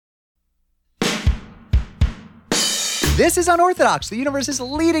This is Unorthodox, the universe's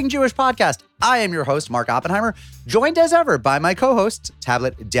leading Jewish podcast. I am your host, Mark Oppenheimer, joined as ever by my co-host,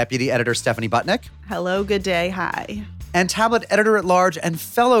 Tablet Deputy Editor Stephanie Butnick. Hello, good day, hi. And Tablet Editor-at-Large and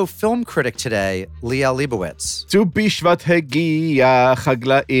fellow film critic today, Liel Leibovitz. Tu Bishvat Hegia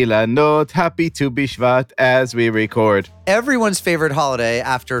Chagla Ilanot. Happy Tu Bishvat as we record. Everyone's favorite holiday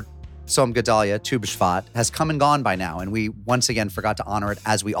after Tzom Gedalia, Tu B'Shvat, has come and gone by now, and we once again forgot to honor it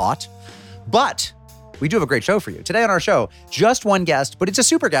as we ought. But we do have a great show for you. Today on our show, just one guest, but it's a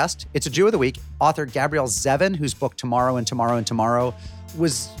super guest. It's a Jew of the Week, author Gabrielle Zevin, whose book Tomorrow and Tomorrow and Tomorrow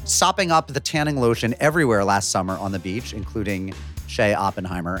was sopping up the tanning lotion everywhere last summer on the beach, including Shea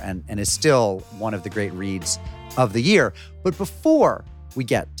Oppenheimer, and is still one of the great reads of the year. But before we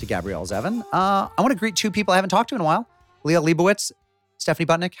get to Gabrielle Zevin, I want to greet two people I haven't talked to in a while. Liel Leibovitz, Stephanie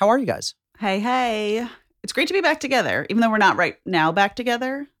Butnick, how are you guys? Hey. It's great to be back together, even though we're not right now back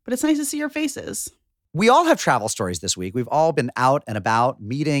together, but it's nice to see your faces. We all have travel stories this week. We've all been out and about,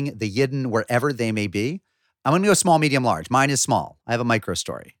 meeting the Yidden wherever they may be. I'm going to go small, medium, large. Mine is small. I have a micro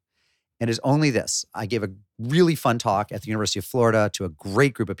story. And it's only this. I gave a really fun talk at the University of Florida to a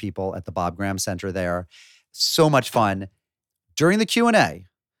great group of people at the Bob Graham Center there. So much fun. During the Q&A,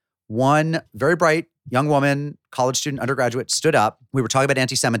 one very bright young woman, college student, undergraduate, stood up. We were talking about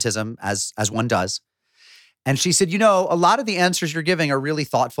anti-Semitism, as one does. And she said, you know, a lot of the answers you're giving are really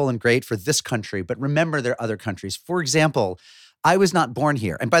thoughtful and great for this country, but remember there are other countries. For example, I was not born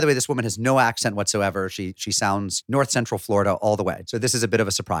here. And by the way, this woman has no accent whatsoever. She sounds North Central Florida all the way. So this is a bit of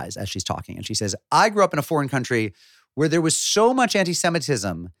a surprise as she's talking. And she says, I grew up in a foreign country where there was so much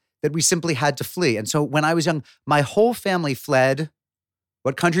anti-Semitism that we simply had to flee. And so when I was young, my whole family fled.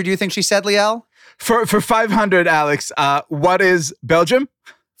 What country do you think she said, Liel? For 500, Alex, what is Belgium?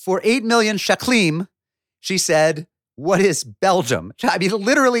 For 8 million sheklim, she said, what is Belgium? I mean,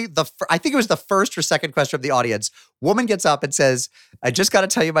 literally, I think it was the first or second question of the audience. Woman gets up and says, I just got to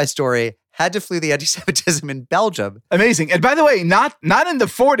tell you my story. Had to flee the anti-Semitism in Belgium. Amazing. And by the way, not in the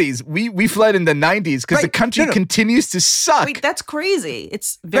 40s. We fled in the 90s because the country continues to suck. Wait, that's crazy.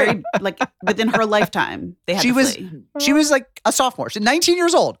 It's very, like, within her lifetime, they had to flee. She was like a sophomore. She's 19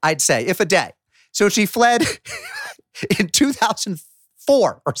 years old, I'd say, if a day. So she fled in 2004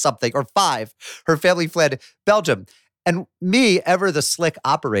 or something, or 5. Her family fled Belgium. And me, ever the slick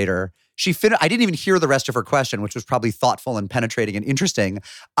operator, I didn't even hear the rest of her question, which was probably thoughtful and penetrating and interesting.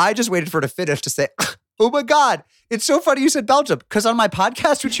 I just waited for her to finish to say, oh my God, it's so funny you said Belgium. Because on my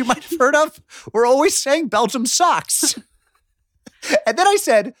podcast, which you might have heard of, we're always saying Belgium sucks. And then I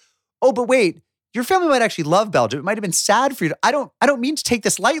said, oh, but wait, your family might actually love Belgium. It might have been sad for you. I don't mean to take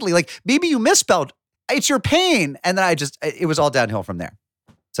this lightly. Like, maybe you miss Belgium. It's your pain. And then it was all downhill from there.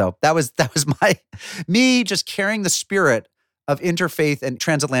 So that was me just carrying the spirit of interfaith and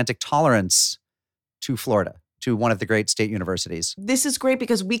transatlantic tolerance to Florida, to one of the great state universities. This is great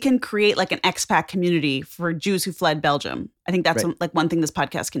because we can create like an expat community for Jews who fled Belgium. I think that's like one thing this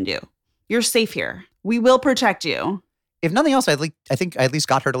podcast can do. You're safe here. We will protect you. If nothing else, I think I at least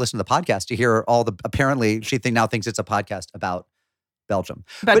got her to listen to the podcast to hear all the, apparently she now thinks it's a podcast about Belgium.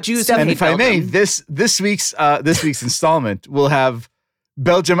 But Jews who hate And if I may, Belgium. this week's installment will have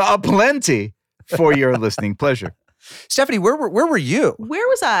Belgium aplenty for your listening pleasure. Stephanie, where were you? Where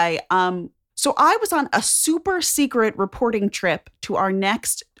was I? So I was on a super secret reporting trip to our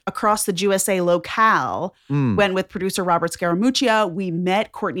next Across the USA locale. Went with producer Robert Scaramuccia. We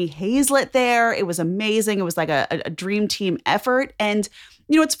met Courtney Hazlett there. It was amazing. It was like a dream team effort. And,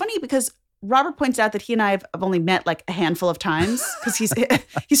 you know, it's funny because Robert points out that he and I have only met like a handful of times because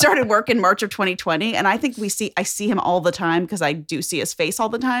he started work in March of 2020. And I think I see him all the time because I do see his face all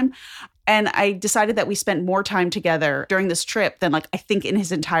the time. And I decided that we spent more time together during this trip than like I think in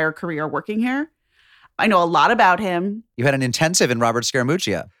his entire career working here. I know a lot about him. You had an intensive in Robert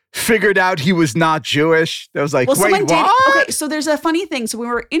Scaramuccia. Figured out he was not Jewish. I was like, wait, what? Okay, so there's a funny thing. So when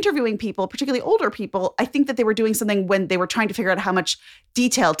we were interviewing people, particularly older people, I think that they were doing something when they were trying to figure out how much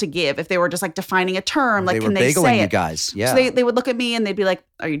detail to give. If they were just like defining a term, like can they say it? They were bagling you guys. Yeah. So they would look at me and they'd be like,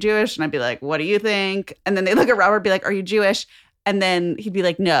 are you Jewish? And I'd be like, what do you think? And then they look at Robert and be like, are you Jewish? And then he'd be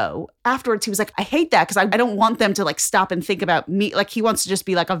like, no. Afterwards, he was like, I hate that because I don't want them to like stop and think about me. Like he wants to just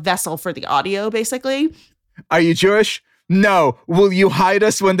be like a vessel for the audio, basically. Are you Jewish? No. Will you hide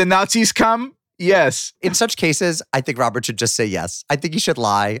us when the Nazis come? Yes. In such cases, I think Robert should just say yes. I think he should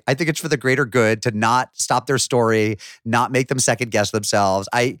lie. I think it's for the greater good to not stop their story, not make them second guess themselves.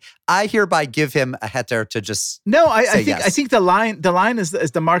 I hereby give him a heter to just say yes. I think the line is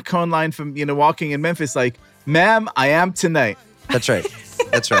the Mark Cohn line from Walking in Memphis, like, ma'am, I am tonight. That's right.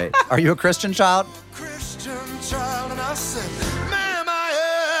 That's right. Are you a Christian child? Christian child, and I said, ma'am,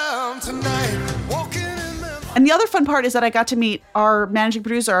 I am tonight. Walking in Memphis. And the other fun part is that I got to meet our managing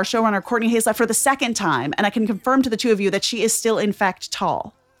producer, our showrunner, Courtney Hazlett, for the second time. And I can confirm to the two of you that she is still, in fact,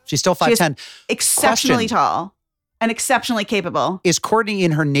 tall. She's still 5'10". Exceptionally tall and exceptionally capable. Is Courtney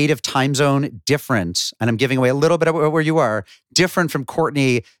in her native time zone different? And I'm giving away a little bit of where you are, different from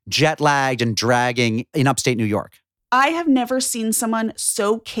Courtney jet lagged and dragging in upstate New York? I have never seen someone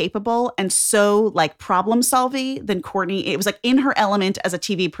so capable and so like problem solving than Courtney. It was like in her element as a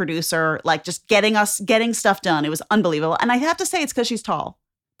TV producer, like just getting stuff done. It was unbelievable. And I have to say it's because she's tall.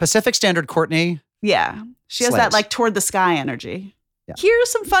 Pacific Standard Courtney. Yeah. She has that like toward the sky energy. Yeah.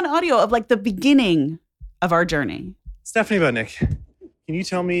 Here's some fun audio of like the beginning of our journey. Stephanie Butnick, can you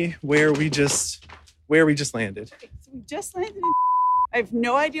tell me where we just landed? Okay, so we just landed in I have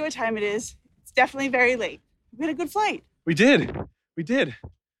no idea what time it is. It's definitely very late. We had a good flight. We did. Good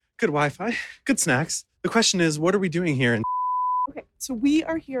Wi-Fi, good snacks. The question is, what are we doing here? Okay, so we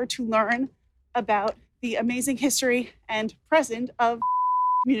are here to learn about the amazing history and present of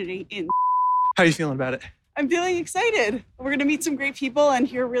community in. How are you feeling about it? I'm feeling excited. We're going to meet some great people and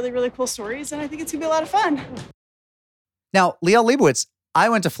hear really, really cool stories, and I think it's going to be a lot of fun. Now, Liel Leibovitz, I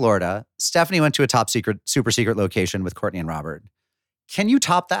went to Florida. Stephanie went to a top secret, super secret location with Courtney and Robert. Can you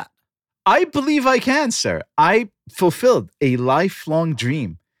top that? I believe I can, sir. I fulfilled a lifelong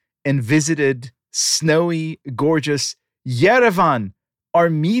dream and visited snowy, gorgeous Yerevan,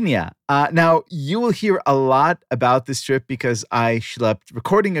 Armenia. Now, you will hear a lot about this trip because I schlepped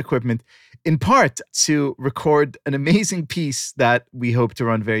recording equipment in part to record an amazing piece that we hope to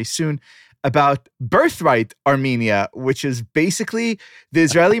run very soon about Birthright Armenia, which is basically the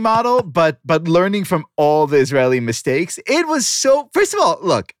Israeli model, but learning from all the Israeli mistakes. It was so, first of all,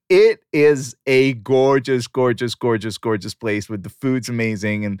 look, it is a gorgeous, gorgeous, gorgeous, gorgeous place with the food's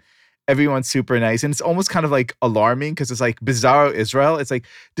amazing and everyone's super nice. And it's almost kind of like alarming because it's like bizarro Israel. It's like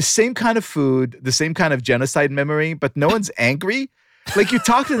the same kind of food, the same kind of genocide memory, but no one's angry. Like you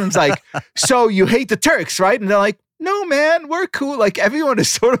talk to them, it's like, so you hate the Turks, right? And they're like, no, man, we're cool. Like everyone is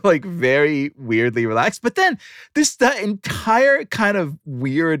sort of like very weirdly relaxed. But then the entire kind of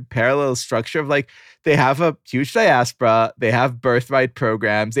weird parallel structure of like, they have a huge diaspora. They have birthright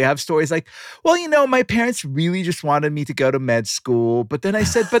programs. They have stories like, well, you know, my parents really just wanted me to go to med school. But then I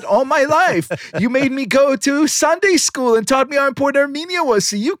said, but all my life, you made me go to Sunday school and taught me how important Armenia was.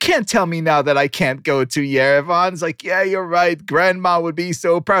 So you can't tell me now that I can't go to Yerevan. It's like, yeah, you're right. Grandma would be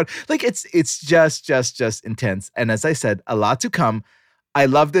so proud. Like it's just intense. And as I said, a lot to come. I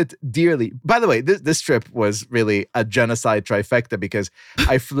loved it dearly. By the way, this trip was really a genocide trifecta because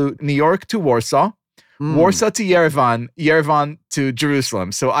I flew New York to Warsaw, Warsaw to Yerevan, Yerevan to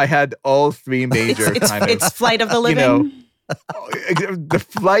Jerusalem. So I had all three major It's Flight of the Living. You know, the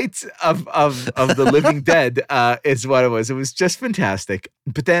flight of the living dead is what it was. It was just fantastic.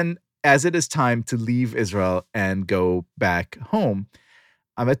 But then as it is time to leave Israel and go back home,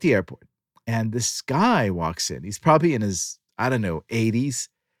 I'm at the airport and this guy walks in. He's probably in his, 80s.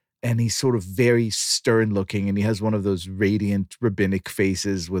 And he's sort of very stern looking and he has one of those radiant rabbinic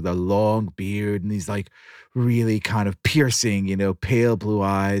faces with a long beard. And he's like really kind of piercing, pale blue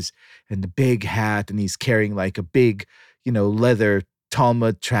eyes and the big hat. And he's carrying like a big, leather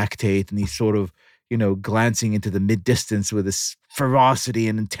Talmud tractate. And he's sort of, glancing into the mid-distance with this ferocity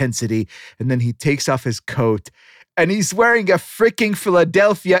and intensity. And then he takes off his coat and he's wearing a freaking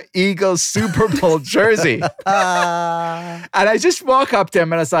Philadelphia Eagles Super Bowl jersey. And I just walk up to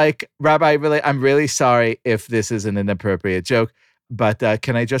him and I was like, Rabbi, I'm really sorry if this is an inappropriate joke, but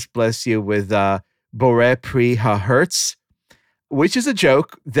can I just bless you with Borei Pri HaHertz, which is a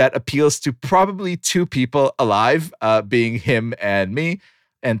joke that appeals to probably two people alive, being him and me.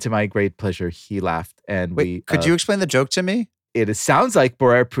 And to my great pleasure, he laughed. And could you explain the joke to me? It sounds like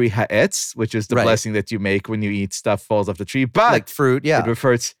Borei Pri HaEtz, which is the right. blessing that you make when you eat stuff falls off the tree. But like fruit, yeah. It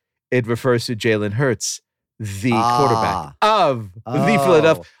refers to Jalen Hurts, the quarterback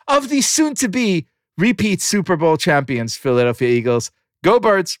of the soon-to-be repeat Super Bowl champions Philadelphia Eagles. Go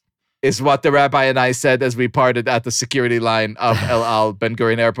Birds is what the rabbi and I said as we parted at the security line of El Al Ben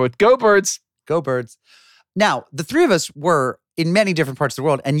Gurion Airport. Go Birds. Go Birds. Now, the three of us were in many different parts of the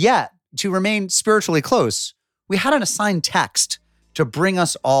world, and yet, to remain spiritually close, we had an assigned text to bring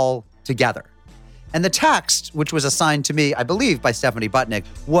us all together. And the text, which was assigned to me, I believe, by Stephanie Butnick,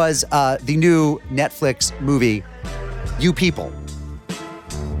 was the new Netflix movie, You People.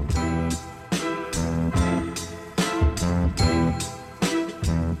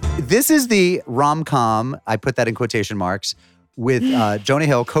 This is the rom-com, I put that in quotation marks, with Jonah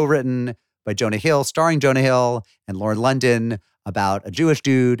Hill, co-written by Jonah Hill, starring Jonah Hill and Lauren London, about a Jewish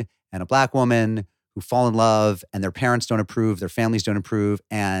dude and a black woman who fall in love and their parents don't approve, their families don't approve.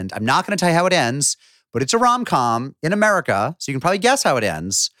 And I'm not going to tell you how it ends, but it's a rom-com in America, so you can probably guess how it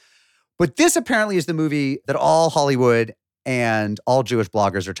ends. But this apparently is the movie that all Hollywood and all Jewish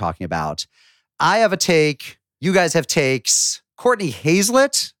bloggers are talking about. I have a take. You guys have takes. Courtney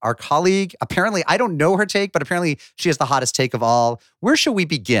Hazlett, our colleague, apparently, I don't know her take, but apparently she has the hottest take of all. Where should we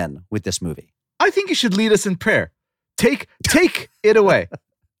begin with this movie? I think you should lead us in prayer. Take it away.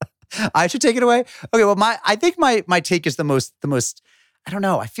 I should take it away? Okay, well, I think my take is the most, I don't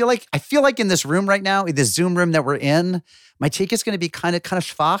know. I feel like in this room right now, in this Zoom room that we're in, my take is going to be kind of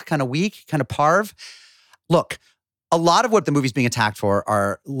schwach, kind of weak, kind of parv. Look, a lot of what the movie's being attacked for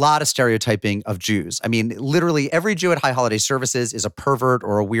are a lot of stereotyping of Jews. I mean, literally every Jew at high holiday services is a pervert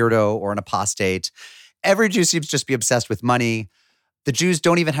or a weirdo or an apostate. Every Jew seems to just be obsessed with money. The Jews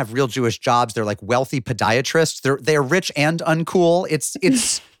don't even have real Jewish jobs. They're like wealthy podiatrists. They're rich and uncool.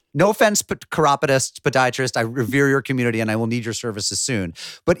 It's no offense, chiropodist, podiatrist. I revere your community and I will need your services soon.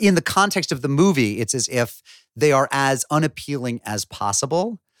 But in the context of the movie, it's as if they are as unappealing as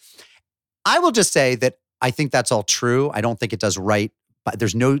possible. I will just say that I think that's all true. I don't think it does right, but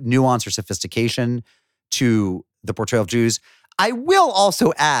there's no nuance or sophistication to the portrayal of Jews. I will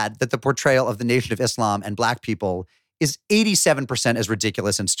also add that the portrayal of the Nation of Islam and Black people is 87% as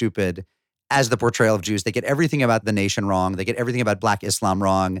ridiculous and stupid as the portrayal of Jews. They get everything about the nation wrong. They get everything about Black Islam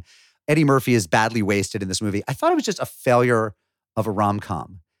wrong. Eddie Murphy is badly wasted in this movie. I thought it was just a failure of a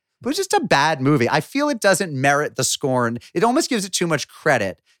rom-com. It was just a bad movie. I feel it doesn't merit the scorn. It almost gives it too much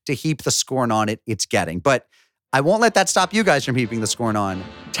credit to heap the scorn on it's getting. But I won't let that stop you guys from heaping the scorn on.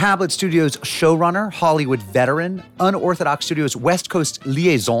 Tablet Studios showrunner, Hollywood veteran, Unorthodox Studios West Coast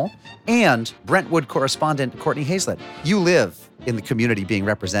liaison, and Brentwood correspondent Courtney Hazlett. You live in the community being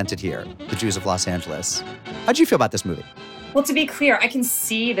represented here, the Jews of Los Angeles. How'd you feel about this movie? Well, to be clear, I can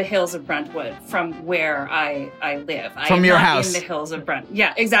see the hills of Brentwood from where I live. From your house. In the hills of Brentwood.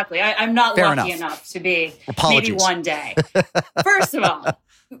 Yeah, exactly. I'm not Fair lucky enough to be maybe one day. First of all,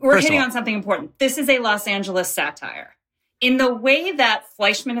 we're hitting on something important. This is a Los Angeles satire. In the way that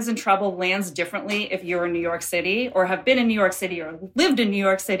Fleischman is in Trouble lands differently if you're in New York City or have been in New York City or lived in New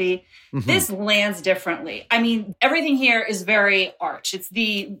York City, this lands differently. I mean, everything here is very arch. It's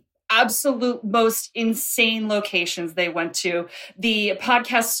the absolute most insane locations they went to. The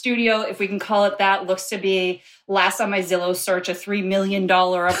podcast studio, if we can call it that, looks to be, last on my Zillow search, a $3 million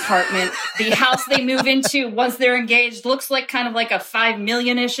apartment. The house they move into once they're engaged looks like kind of like a $5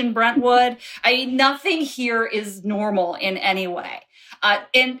 million-ish in Brentwood. I mean, nothing here is normal in any way.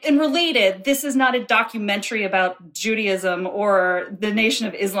 And related, this is not a documentary about Judaism or the Nation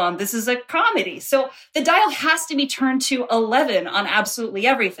of Islam. This is a comedy. So the dial has to be turned to 11 on absolutely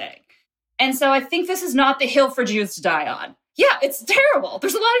everything. And so I think this is not the hill for Jews to die on. Yeah, it's terrible.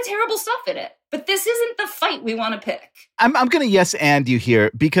 There's a lot of terrible stuff in it. But this isn't the fight we want to pick. I'm going to yes and you here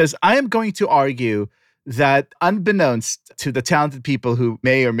because I am going to argue that unbeknownst to the talented people who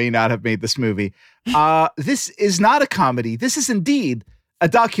may or may not have made this movie, this is not a comedy. This is indeed a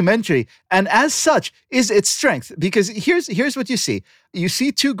documentary, and as such is its strength. Because here's what you see. You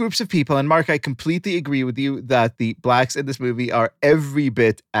see two groups of people, and Mark, I completely agree with you that the Blacks in this movie are every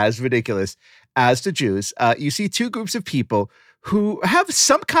bit as ridiculous as the Jews. You see two groups of people who have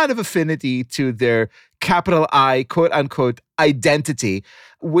some kind of affinity to their capital I, quote unquote, identity,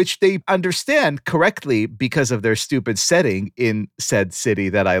 which they understand correctly because of their stupid setting in said city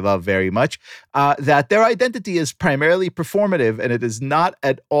that I love very much, that their identity is primarily performative and it is not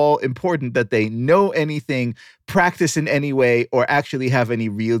at all important that they know anything, practice in any way, or actually have any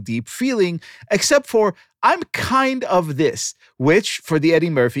real deep feeling, except for I'm kind of this, which for the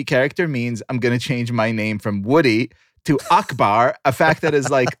Eddie Murphy character means I'm going to change my name from Woody to Akbar, a fact that is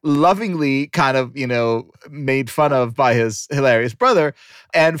like lovingly kind of, made fun of by his hilarious brother.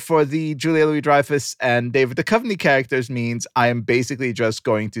 And for the Julia Louis-Dreyfus and David Duchovny characters means I am basically just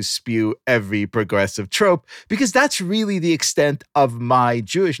going to spew every progressive trope because that's really the extent of my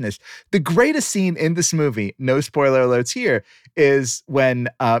Jewishness. The greatest scene in this movie, no spoiler alerts here, is when,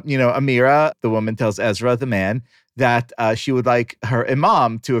 Amira, the woman, tells Ezra, the man, that she would like her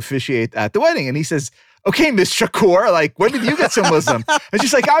imam to officiate at the wedding. And he says, okay, Miss Shakur, like, when did you get so Muslim? And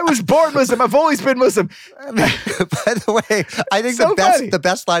she's like, I was born Muslim. I've always been Muslim. By the way, I think the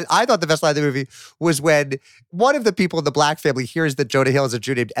best line, I thought the best line of the movie was when one of the people in the Black family hears that Jonah Hill is a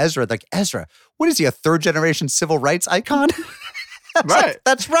Jew named Ezra. They're like, Ezra, what is he, a third-generation civil rights icon? Right.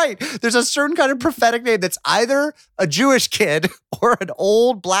 That's right. There's a certain kind of prophetic name that's either a Jewish kid or an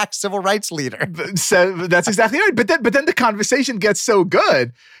old Black civil rights leader. So that's exactly right. But then the conversation gets so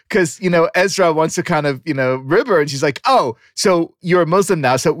good because, Ezra wants to kind of, rib her and she's like, oh, so you're a Muslim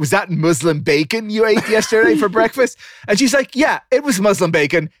now. So was that Muslim bacon you ate yesterday for breakfast? And she's like, yeah, it was Muslim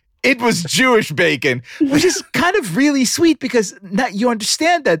bacon. it was Jewish bacon, which is kind of really sweet because now you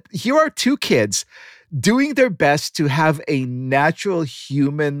understand that here are two kids doing their best to have a natural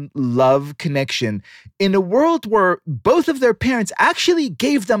human love connection in a world where both of their parents actually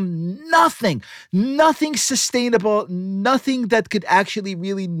gave them nothing sustainable, nothing that could actually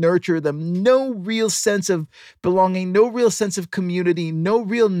really nurture them, no real sense of belonging, no real sense of community, no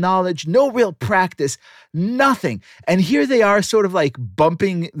real knowledge, no real practice, nothing. And here they are sort of like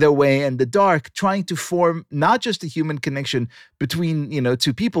bumping their way in the dark, trying to form not just a human connection between,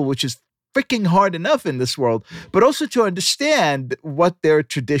 two people, which is freaking hard enough in this world, but also to understand what their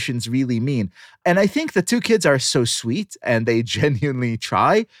traditions really mean. And I think the two kids are so sweet and they genuinely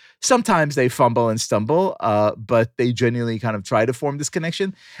try. Sometimes they fumble and stumble, but they genuinely kind of try to form this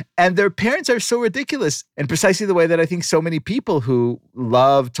connection. And their parents are so ridiculous in precisely the way that I think so many people who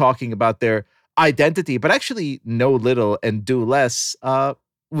love talking about their identity, but actually know little and do less,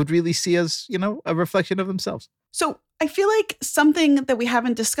 would really see as, a reflection of themselves. So I feel like something that we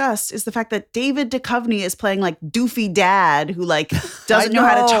haven't discussed is the fact that David Duchovny is playing like doofy dad who like doesn't know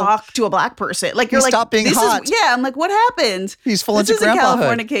how to talk to a black person. Like you're Stop being hot. I'm like, what happened? He's full into grandpahood.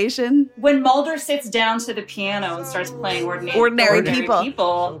 Californication. When Mulder sits down to the piano and starts playing ordinary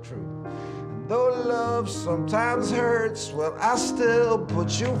people. So though love sometimes hurts, well, I still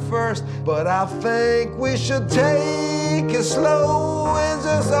put you first. But I think we should take it slow as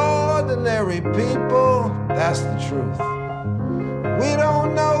just ordinary people. That's the truth. We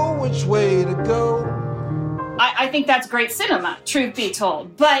don't know which way to go. I think that's great cinema, truth be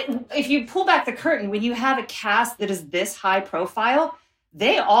told. But if you pull back the curtain, when you have a cast that is this high profile,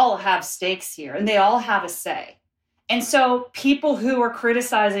 they all have stakes here and they all have a say. And so people who are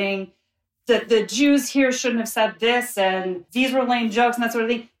criticizing the Jews here shouldn't have said this and these were lame jokes and that sort of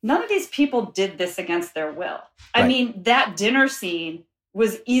thing. None of these people did this against their will. I mean, that dinner scene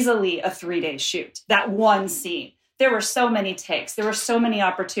was easily a 3-day shoot, that one scene. There were so many takes. There were so many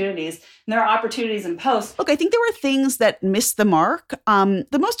opportunities. And there are opportunities in post. Look, I think there were things that missed the mark.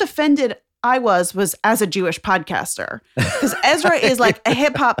 The most offended I was as a Jewish podcaster. Because Ezra is like a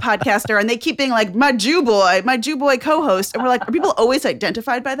hip hop podcaster and they keep being like, my Jew boy co-host. And we're like, are people always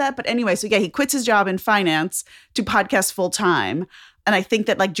identified by that? But anyway, so yeah, he quits his job in finance to podcast full time. And I think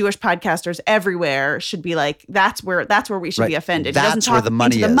that like Jewish podcasters everywhere should be like, that's where we should be offended. That's he doesn't talk where the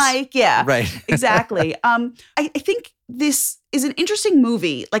money into is. The mic. Yeah, right. Exactly. I think this is an interesting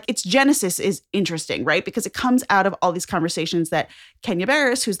movie. Like its genesis is interesting, right? Because it comes out of all these conversations that Kenya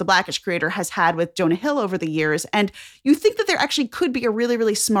Barris, who's the Blackish creator, has had with Jonah Hill over the years. And you think that there actually could be a really,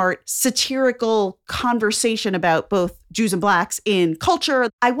 really smart satirical conversation about both Jews and Blacks in culture.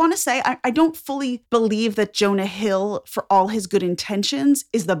 I want to say I don't fully believe that Jonah Hill, for all his good intentions,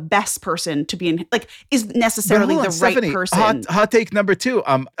 is the best person to be in, like, is necessarily the Stephanie, right person. Hot take number 2.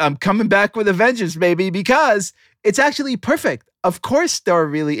 I'm coming back with a vengeance, baby, because it's actually perfect. Of course, there are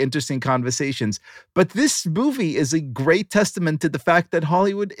really interesting conversations, but this movie is a great testament to the fact that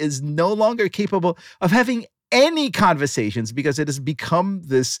Hollywood is no longer capable of having any conversations because it has become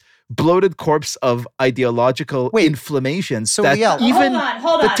this bloated corpse of ideological inflammation. So that Liel,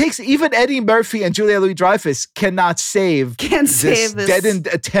 hold on. That takes even Eddie Murphy and Julia Louis-Dreyfus cannot save this deadened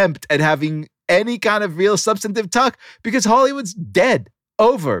attempt at having any kind of real substantive talk because Hollywood's dead,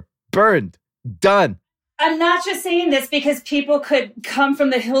 over, burned, done. I'm not just saying this because people could come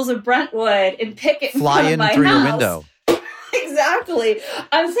from the hills of Brentwood and pick it fly in through your window. Exactly.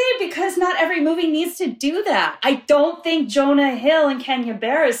 I'm saying because not every movie needs to do that. I don't think Jonah Hill and Kenya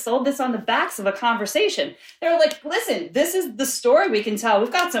Barris sold this on the backs of a conversation. They were like, listen, this is the story we can tell.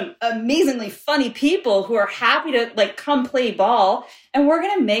 We've got some amazingly funny people who are happy to like come play ball, and we're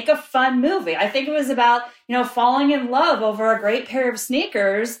going to make a fun movie. I think it was about, falling in love over a great pair of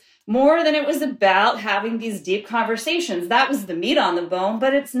sneakers more than it was about having these deep conversations. That was the meat on the bone,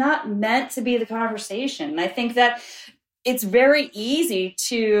 but it's not meant to be the conversation. And I think that it's very easy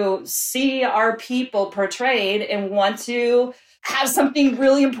to see our people portrayed and want to have something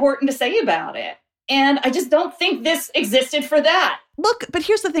really important to say about it. And I just don't think this existed for that. Look, but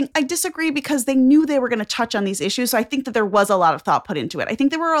here's the thing. I disagree because they knew they were going to touch on these issues. So I think that there was a lot of thought put into it. I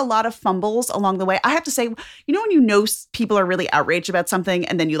think there were a lot of fumbles along the way. I have to say, when people are really outraged about something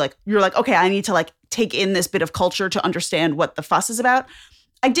and then you're like, okay, I need to take in this bit of culture to understand what the fuss is about.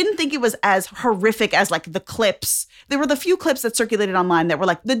 I didn't think it was as horrific as the clips. There were the few clips that circulated online that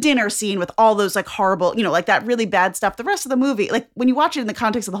were the dinner scene with all those horrible, that really bad stuff. The rest of the movie, when you watch it in the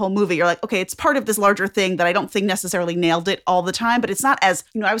context of the whole movie, you're like, okay, it's part of this larger thing that I don't think necessarily nailed it all the time, but it's not as,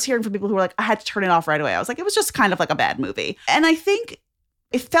 I was hearing from people who were like, I had to turn it off right away. I was like, it was just kind of like a bad movie. And I think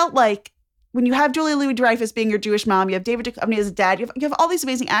it felt like when you have Julia Louis-Dreyfus being your Jewish mom, you have David Duchovny as a dad, you have all these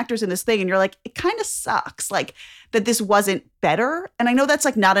amazing actors in this thing, and you're like, it kind of sucks, like that this wasn't better. And I know that's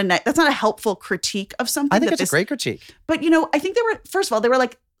like that's not a helpful critique of something. I think it's a great critique. But I think first of all, there were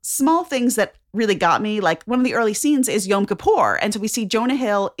like small things that really got me. Like one of the early scenes is Yom Kippur, and so we see Jonah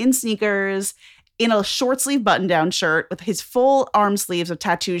Hill in sneakers, in a short sleeve button down shirt with his full arm sleeves of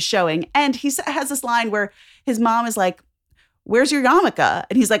tattoos showing, and he has this line where his mom is like, "Where's your yarmulke?"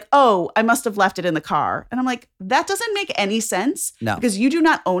 And he's like, "Oh, I must have left it in the car." And I'm like, that doesn't make any sense. No. Because you do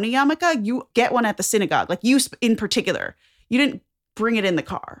not own a yarmulke. You get one at the synagogue. Like you in particular, you didn't bring it in the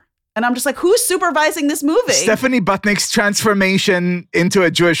car. And I'm just like, who's supervising this movie? Stephanie Butnick's transformation into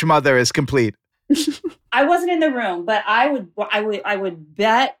a Jewish mother is complete. I wasn't in the room, but I would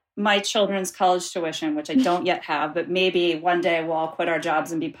bet my children's college tuition, which I don't yet have, but maybe one day we'll all quit our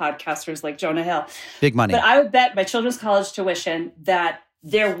jobs and be podcasters like Jonah Hill. Big money. But I would bet my children's college tuition that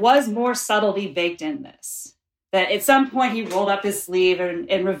there was more subtlety baked in this. That at some point he rolled up his sleeve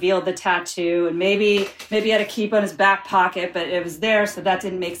and revealed the tattoo, and maybe he had a keep on his back pocket, but it was there, so that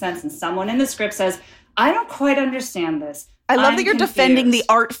didn't make sense. And someone in the script says, I don't quite understand this. I love that you're defending the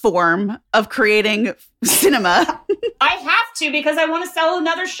art form of creating cinema. I have to, because I want to sell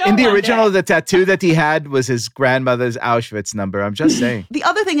another show. In the original, the tattoo that he had was his grandmother's Auschwitz number. I'm just saying. The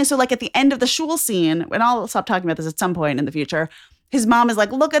other thing is, so like at the end of the shul scene, and I'll stop talking about this at some point in the future, his mom is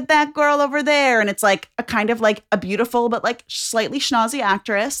like, look at that girl over there. And it's like a kind of like a beautiful, but like slightly schnozzy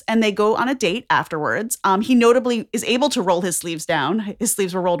actress. And they go on a date afterwards. He notably is able to roll his sleeves down. His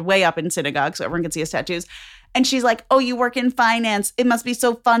sleeves were rolled way up in synagogue so everyone can see his tattoos. And she's like, oh, you work in finance. It must be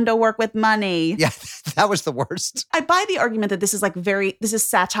so fun to work with money. Yeah, that was the worst. I buy the argument that this is like this is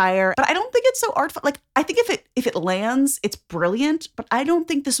satire, but I don't think it's so artful. Like, I think if it lands, it's brilliant, but I don't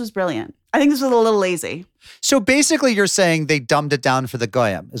think this was brilliant. I think this was a little lazy. So basically you're saying they dumbed it down for the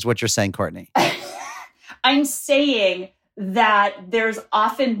Goyim, is what you're saying, Courtney. I'm saying that there's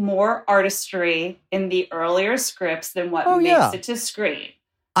often more artistry in the earlier scripts than what makes it to screen.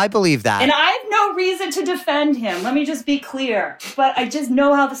 I believe that. And I have no reason to defend him. Let me just be clear. But I just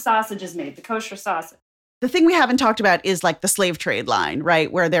know how the sausage is made, the kosher sausage. The thing we haven't talked about is like the slave trade line, right?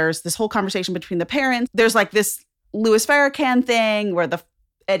 Where there's this whole conversation between the parents. There's like this Louis Farrakhan thing where the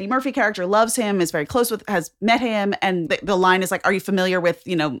Eddie Murphy character loves him, is very close with, has met him. And the line is like, are you familiar with,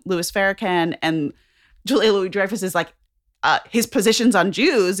 Louis Farrakhan? And Julia Louis-Dreyfus is like, his positions on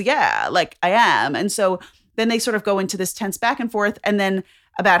Jews. Yeah, like I am. And so then they sort of go into this tense back and forth. And then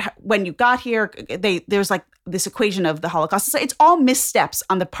about when you got here, there's like this equation of the Holocaust. So it's all missteps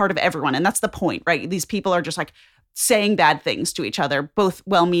on the part of everyone. And that's the point, right? These people are just like saying bad things to each other, both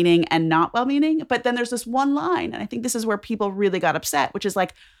well-meaning and not well-meaning. But then there's this one line, and I think this is where people really got upset, which is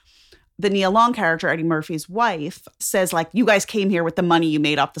like the Nia Long character, Eddie Murphy's wife, says like, you guys came here with the money you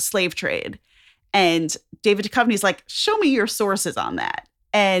made off the slave trade. And David Duchovny's like, show me your sources on that.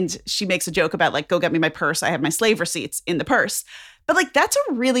 And she makes a joke about like, go get me my purse. I have my slave receipts in the purse. But like, that's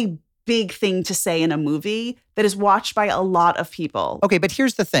a really big thing to say in a movie that is watched by a lot of people. Okay, but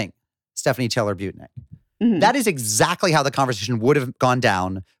here's the thing, Stephanie Taylor-Butnick. Mm-hmm. That is exactly how the conversation would have gone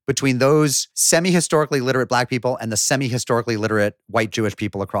down between those semi-historically literate Black people and the semi-historically literate white Jewish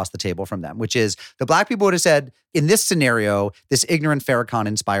people across the table from them, which is the Black people would have said, in this scenario, this ignorant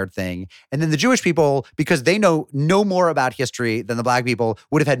Farrakhan-inspired thing. And then the Jewish people, because they know no more about history than the Black people,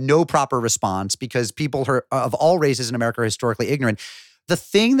 would have had no proper response because people of all races in America are historically ignorant. The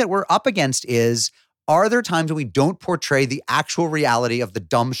thing that we're up against is, are there times when we don't portray the actual reality of the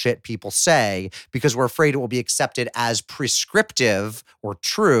dumb shit people say because we're afraid it will be accepted as prescriptive or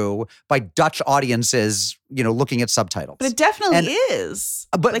true by Dutch audiences, looking at subtitles? But it definitely is.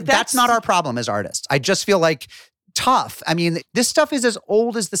 But like, that's not our problem as artists. I just feel like tough. I mean, this stuff is as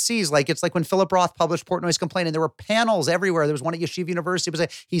old as the seas. Like, it's like when Philip Roth published Portnoy's Complaint, and there were panels everywhere. There was one at Yeshiva University. It was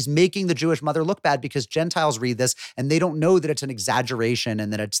like, he's making the Jewish mother look bad because Gentiles read this and they don't know that it's an exaggeration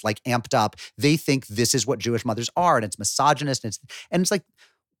and that it's like amped up. They think this is what Jewish mothers are, and it's misogynist. And it's like,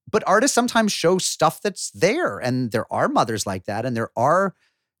 but artists sometimes show stuff that's there, and there are mothers like that, and there are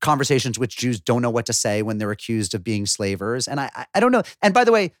conversations which Jews don't know what to say when they're accused of being slavers. And I don't know. And by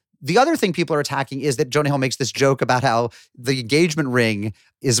the way, the other thing people are attacking is that Jonah Hill makes this joke about how the engagement ring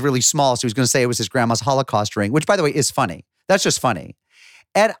is really small. So he's going to say it was his grandma's Holocaust ring, which, by the way, is funny. That's just funny.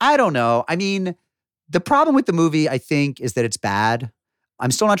 And I don't know. I mean, the problem with the movie, I think, is that it's bad. I'm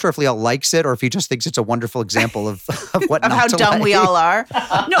still not sure if Liel likes it or if he just thinks it's a wonderful example of what of not how to dumb like. we all are.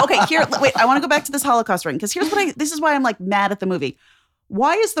 No, okay, wait, I want to go back to this Holocaust ring, because this is why I'm like mad at the movie.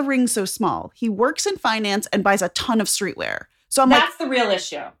 Why is the ring so small? He works in finance and buys a ton of streetwear. So that's the real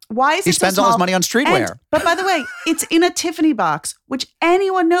issue. Why is he spends all his money on streetwear? But by the way, it's in a Tiffany box, which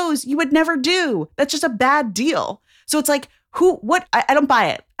anyone knows you would never do. That's just a bad deal. So it's like, I don't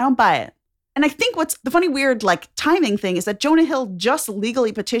buy it. I don't buy it. And I think what's the funny, weird, timing thing is that Jonah Hill just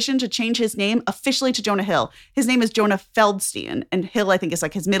legally petitioned to change his name officially to Jonah Hill. His name is Jonah Feldstein, and Hill, I think, is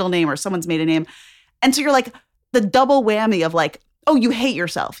his middle name or someone's maiden name. And so you're the double whammy of oh, you hate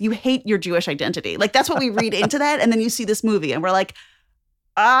yourself. You hate your Jewish identity. That's what we read into that. And then you see this movie and we're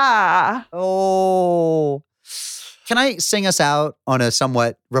Oh. Can I sing us out on a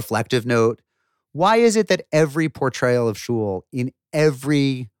somewhat reflective note? Why is it that every portrayal of Shul in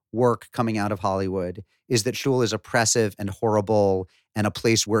every work coming out of Hollywood is that Shul is oppressive and horrible and a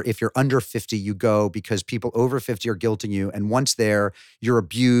place where if you're under 50, you go because people over 50 are guilting you. And once there, you're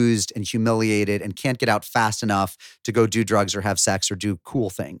abused and humiliated and can't get out fast enough to go do drugs or have sex or do cool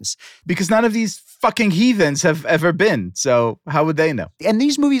things. Because none of these fucking heathens have ever been. So how would they know? And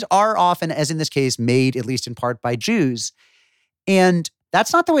these movies are often, as in this case, made at least in part by Jews. And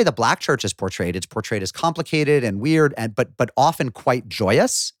that's not the way the Black church is portrayed. It's portrayed as complicated and weird, but often quite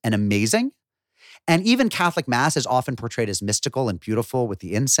joyous and amazing. And even Catholic Mass is often portrayed as mystical and beautiful with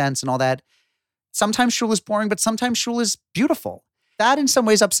the incense and all that. Sometimes Shul is boring, but sometimes Shul is beautiful. That in some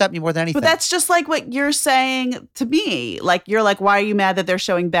ways upset me more than anything. But that's just what you're saying to me. You're why are you mad that they're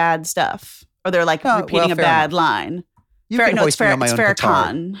showing bad stuff? Or they're repeating a bad line. You can hoist me on my own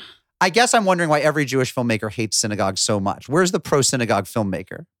petard. I guess I'm wondering why every Jewish filmmaker hates synagogue so much. Where's the pro-synagogue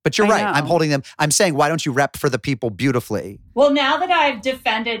filmmaker? But you're right. I'm holding them. I'm saying, why don't you rep for the people beautifully? Well, now that I've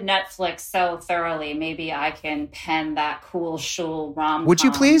defended Netflix so thoroughly, maybe I can pen that cool Shul rom-com. Would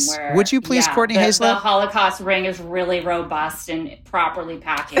you please? Would you please, Courtney Hazlett? The Holocaust ring is really robust and properly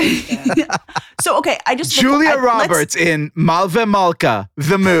packaged. So, okay, Julia Roberts in Malve Malka,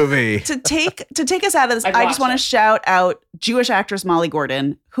 the movie. To take us out of this, I just want to shout out Jewish actress Molly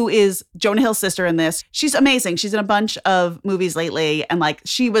Gordon, who is Jonah Hill's sister in this. She's amazing. She's in a bunch of movies lately, and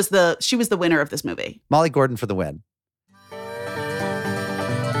she was the winner of this movie. Molly Gordon for the win.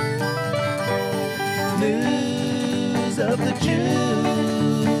 News of the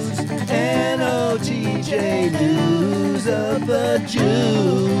Jews, NOTJ, news of the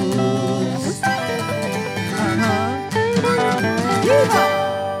Jews.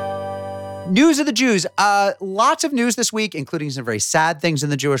 News of the Jews. Lots of news this week, including some very sad things in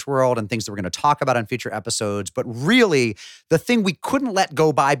the Jewish world and things that we're going to talk about on future episodes. But really, the thing we couldn't let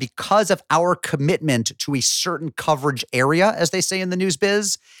go by because of our commitment to a certain coverage area, as they say in the news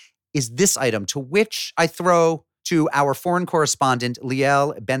biz, is this item, to which I throw to our foreign correspondent,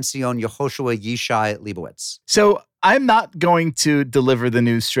 Liel Ben-Sion Yehoshua Yishai Leibowitz. So I'm not going to deliver the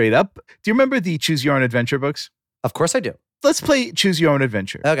news straight up. Do you remember the Choose Your Own Adventure books? Of course I do. Let's play Choose Your Own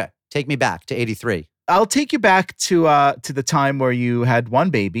Adventure. Okay. Take me back to 83. I'll take you back to the time where you had one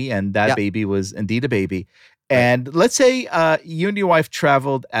baby, and that baby was indeed a baby. And let's say you and your wife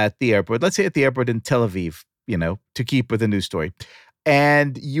traveled at the airport. Let's say at the airport in Tel Aviv, to keep with the news story.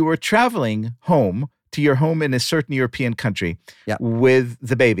 And you were traveling home to your home in a certain European country with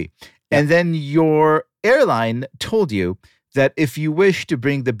the baby. And then your airline told you that if you wish to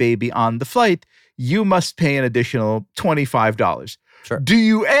bring the baby on the flight, you must pay an additional $25. Sure. Do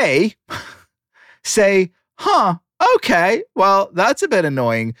you A, say, okay, well, that's a bit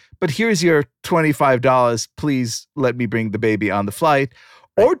annoying, but here's your $25. Please let me bring the baby on the flight.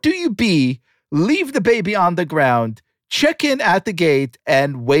 Right. Or do you B, leave the baby on the ground, check in at the gate,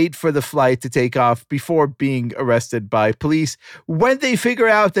 and wait for the flight to take off before being arrested by police when they figure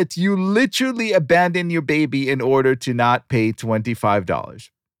out that you literally abandoned your baby in order to not pay $25?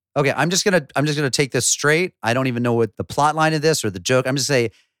 Okay, I'm just gonna take this straight. I don't even know what the plot line of this or the joke. I'm just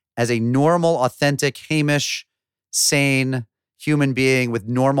saying, as a normal, authentic, Hamish, sane human being with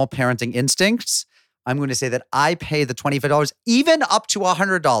normal parenting instincts, I'm going to say that I pay the $25, even up to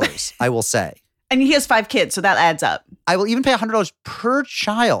 $100. I will say. And he has 5 kids, so that adds up. I will even pay $100 per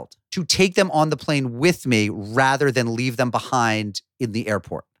child to take them on the plane with me rather than leave them behind in the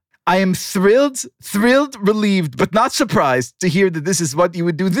airport. I am thrilled, relieved, but not surprised to hear that this is what you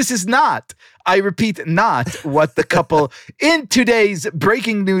would do. This is not, I repeat, not what the couple in today's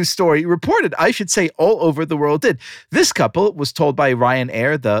breaking news story reported. I should say all over the world did. This couple was told by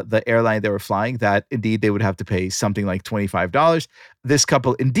Ryanair, the airline they were flying, that indeed they would have to pay something like $25. This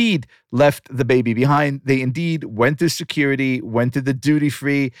couple indeed left the baby behind. They indeed went to security, went to the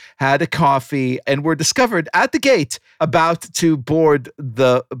duty-free, had a coffee, and were discovered at the gate about to board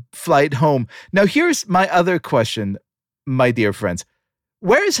the flight home. Now, here's my other question, my dear friends.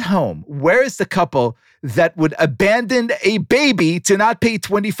 where is home? Where is the couple that would abandon a baby to not pay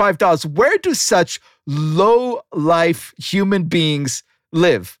 $25? Where do such low-life human beings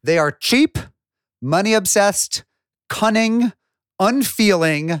live? They are cheap, money-obsessed, cunning,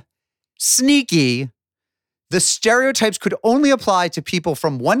 unfeeling, sneaky. The stereotypes could only apply to people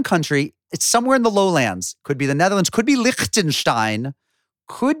from one country. It's somewhere in the lowlands. Could be the Netherlands, could be Liechtenstein,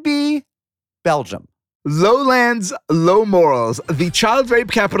 could be Belgium. Lowlands, low morals. The child rape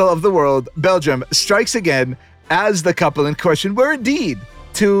capital of the world, Belgium, strikes again as the couple in question were indeed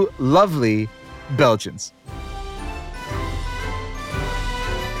two lovely Belgians.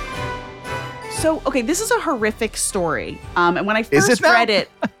 So, okay, this is a horrific story. And when I first read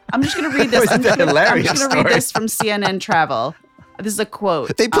it, I'm just going to read this. I'm just going to read this from CNN Travel. This is a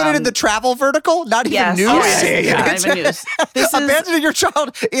quote. They put it in the travel vertical, not even news. Not even news. Abandoning your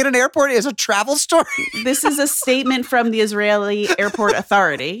child in an airport is a travel story. This is a statement from the Israeli Airport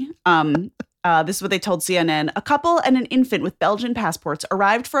Authority. This is what they told CNN. A couple and an infant with Belgian passports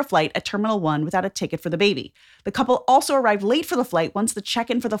arrived for a flight at Terminal 1 without a ticket for the baby. The couple also arrived late for the flight once the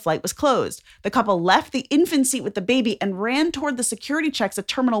check-in for the flight was closed. The couple left the infant seat with the baby and ran toward the security checks at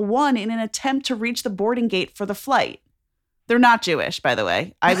Terminal 1 in an attempt to reach the boarding gate for the flight. They're not Jewish, by the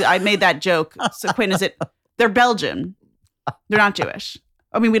way. I made that joke. So Quinn, they're Belgian. They're not Jewish.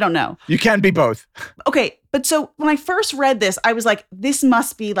 I mean, we don't know. You can be both. Okay, but so when I first read this, I was like, this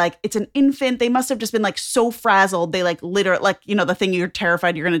must be like, it's an infant. They must have just been like so frazzled. They like literally, like, you know, the thing you're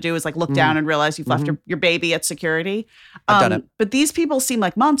terrified you're going to do is like look down and realize you've left your baby at security. I've done it. But these people seem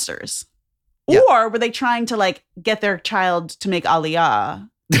like monsters. Yeah. Or were they trying to like get their child to make aliyah?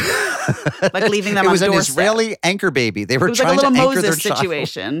 Like leaving them on doorstep. It was an Israeli anchor baby. They were trying to anchor Moses their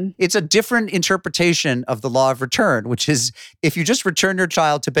situation. Child. It's a different interpretation of the law of return, which is if you just return your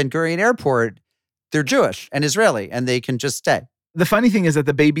child to Ben Gurion Airport, they're Jewish and Israeli, and they can just stay. The funny thing is that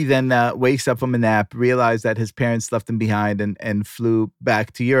the baby then wakes up from a nap, realized that his parents left him behind and flew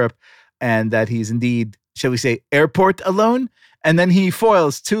back to Europe, and that he's indeed, shall we say, airport alone. And then he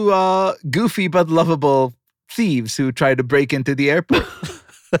foils two goofy but lovable thieves who try to break into the airport.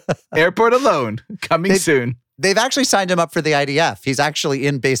 Airport alone, coming soon. They've actually signed him up for the IDF. He's actually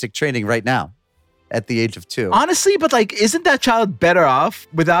in basic training right now at the age of 2. Honestly, but like, isn't that child better off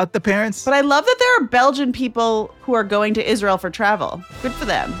without the parents? But I love that there are Belgian people who are going to Israel for travel. Good for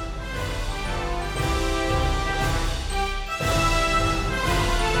them.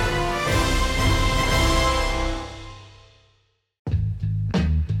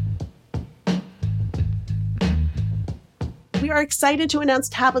 We are excited to announce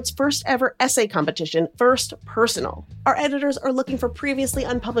Tablet's first ever essay competition, First Personal. Our editors are looking for previously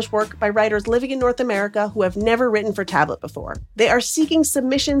unpublished work by writers living in North America who have never written for Tablet before. They are seeking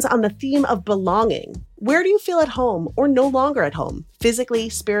submissions on the theme of belonging. Where do you feel at home or no longer at home, physically,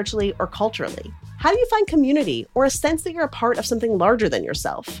 spiritually, or culturally? How do you find community or a sense that you're a part of something larger than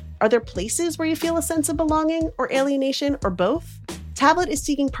yourself? Are there places where you feel a sense of belonging or alienation or both? Tablet is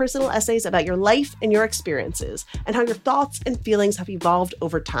seeking personal essays about your life and your experiences and how your thoughts and feelings have evolved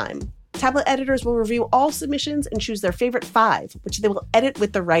over time. Tablet editors will review all submissions and choose their favorite 5, which they will edit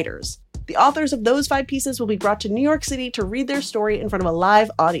with the writers. The authors of those 5 pieces will be brought to New York City to read their story in front of a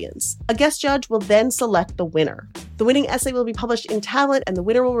live audience. A guest judge will then select the winner. The winning essay will be published in Tablet and the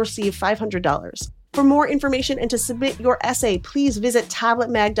winner will receive $500. For more information and to submit your essay, please visit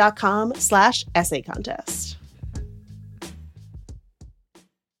tabletmag.com/essay contest.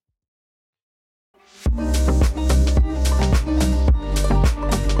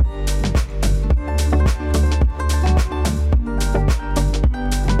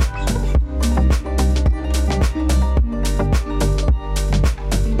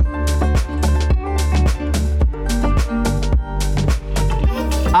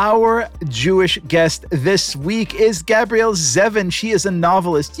 Our Jewish guest this week is Gabrielle Zevin. She is a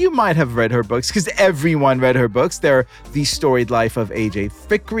novelist. You might have read her books because everyone read her books. They're The Storied Life of A.J.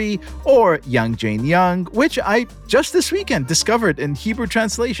 Fikry or Young Jane Young, which I just this weekend discovered in Hebrew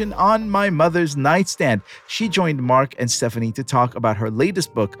translation on my mother's nightstand. She joined Mark and Stephanie to talk about her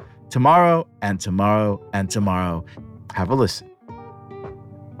latest book, Tomorrow and Tomorrow and Tomorrow. Have a listen.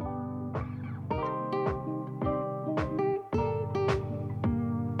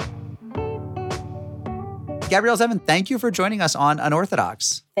 Gabrielle Zevin, thank you for joining us on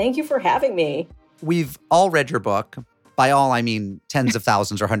Unorthodox. Thank you for having me. We've all read your book. By all, I mean tens of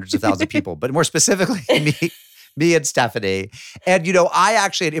thousands or hundreds of thousands of people, but more specifically, me and Stephanie. And, you know, I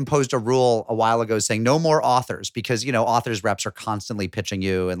actually had imposed a rule a while ago saying no more authors because, you know, authors reps are constantly pitching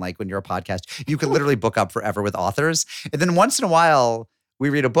you. And like when you're a podcast, you can literally book up forever with authors. And then once in a while, we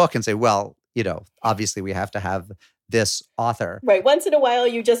read a book and say, well, you know, obviously we have to have this author. Right. Once in a while,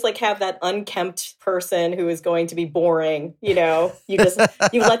 you just like have that unkempt person who is going to be boring. You know, you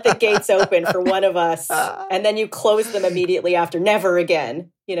let the gates open for one of us and then you close them immediately after. Never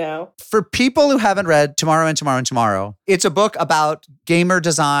again. You know, for people who haven't read Tomorrow and Tomorrow and Tomorrow, it's a book about gamer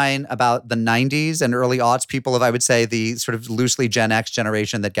design, about the 90s and early aughts, people of, I would say, the sort of loosely Gen X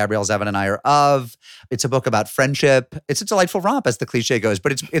generation that Gabrielle Zevin and I are of. It's a book about friendship. It's a delightful romp, as the cliche goes,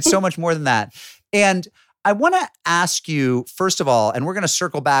 but it's so much more than that. And I want to ask you, first of all, and we're going to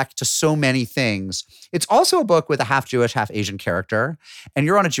circle back to so many things. It's also a book with a half Jewish, half Asian character, and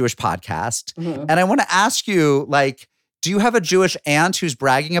you're on a Jewish podcast. Mm-hmm. And I want to ask you, like, do you have a Jewish aunt who's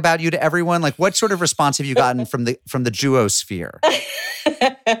bragging about you to everyone? Like, what sort of response have you gotten from the Jewosphere?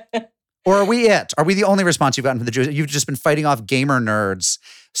 Or are we it? Are we the only response you've gotten from the Jews? You've just been fighting off gamer nerds,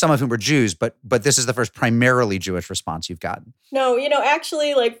 some of whom are Jews, but this is the first primarily Jewish response you've gotten. No,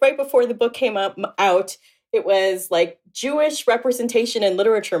 actually, like right before the book came out, it was like Jewish Representation in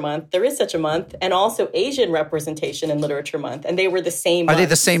Literature Month. There is such a month. And also Asian Representation in Literature Month. And they were the same month. Are they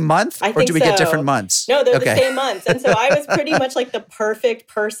the same month? I think or do we get different months? No, they're the same months. And so I was pretty much like the perfect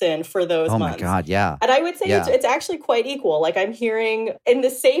person for those months. Oh my God, yeah. And I would say it's actually quite equal. Like I'm hearing in the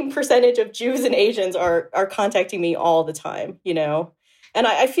same percentage of Jews and Asians are contacting me all the time, And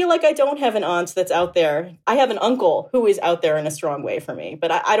I feel like I don't have an aunt that's out there. I have an uncle who is out there in a strong way for me,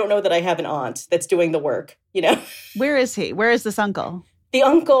 but I don't know that I have an aunt that's doing the work, Where is he? Where is this uncle? The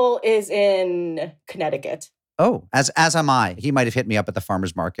uncle is in Connecticut. Oh, as am I. He might have hit me up at the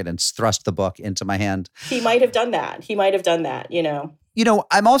farmer's market and thrust the book into my hand. He might have done that.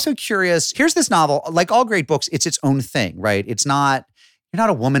 I'm also curious. Here's this novel. Like all great books, it's its own thing, right? You're not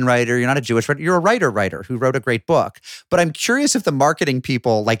a woman writer. You're not a Jewish writer. You're a writer who wrote a great book. But I'm curious if the marketing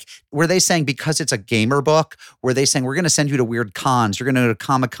people, like, were they saying because it's a gamer book, were they saying we're going to send you to weird cons? You're going to go to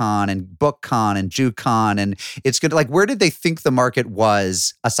Comic-Con and BookCon and JewCon. And it's going to, like, where did they think the market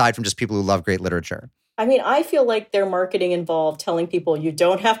was aside from just people who love great literature? I mean, I feel like their marketing involved telling people you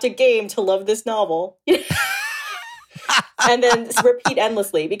don't have to game to love this novel. And then repeat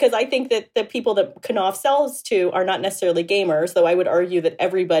endlessly, because I think that the people that Knopf sells to are not necessarily gamers, though I would argue that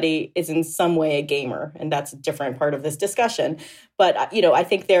everybody is in some way a gamer, and that's a different part of this discussion. But, I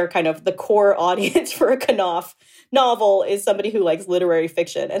think they're kind of the core audience for a Knopf novel is somebody who likes literary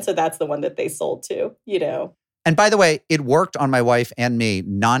fiction, and so that's the one that they sold to, And by the way, it worked on my wife and me.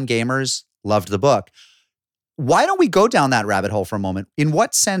 Non-gamers loved the book. Why don't we go down that rabbit hole for a moment? In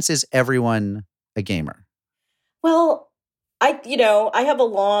what sense is everyone a gamer? Well, I have a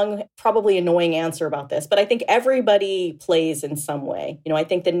long, probably annoying answer about this, but I think everybody plays in some way. I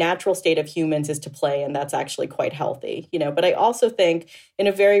think the natural state of humans is to play, and that's actually quite healthy, but I also think in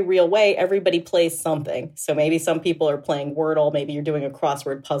a very real way, everybody plays something. So maybe some people are playing Wordle, maybe you're doing a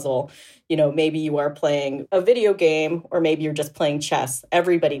crossword puzzle, maybe you are playing a video game, or maybe you're just playing chess.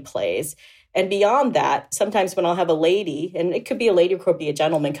 Everybody plays. And beyond that, sometimes when I'll have a lady, and it could be a lady or could be a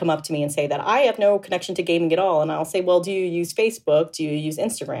gentleman, come up to me and say that I have no connection to gaming at all. And I'll say, well, do you use Facebook? Do you use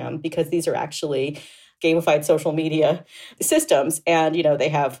Instagram? Because these are actually gamified social media systems. And, they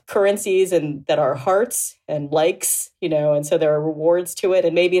have currencies and that are hearts and likes, and so there are rewards to it.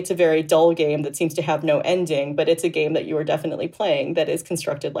 And maybe it's a very dull game that seems to have no ending, but it's a game that you are definitely playing that is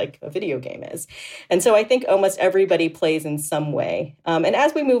constructed like a video game is. And so I think almost everybody plays in some way. And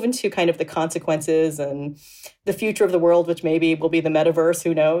as we move into kind of the consequences and the future of the world, which maybe will be the metaverse,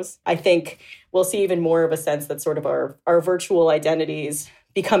 who knows? I think we'll see even more of a sense that sort of our virtual identities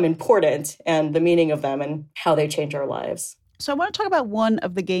become important and the meaning of them and how they change our lives. So I want to talk about one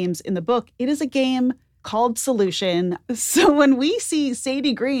of the games in the book. It is a game called Solution. So when we see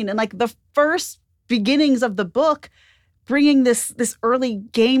Sadie Green and like the first beginnings of the book, bringing this early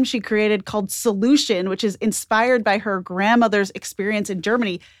game she created called Solution, which is inspired by her grandmother's experience in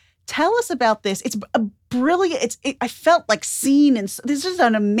Germany. Tell us about this. It's a brilliant, I felt like seen, and this is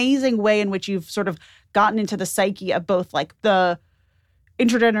an amazing way in which you've sort of gotten into the psyche of both like the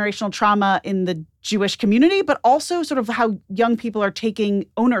intergenerational trauma in the Jewish community, but also sort of how young people are taking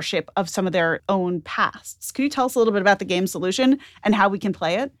ownership of some of their own pasts. Can you tell us a little bit about the game Solution and how we can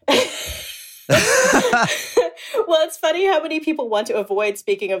play it? Well, it's funny how many people want to avoid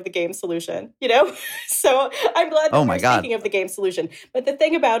speaking of the game Solution, So I'm glad that we're speaking of the game Solution. But the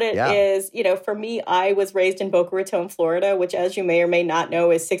thing about it is, for me, I was raised in Boca Raton, Florida, which, as you may or may not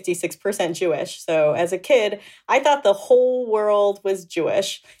know, is 66% Jewish. So as a kid, I thought the whole world was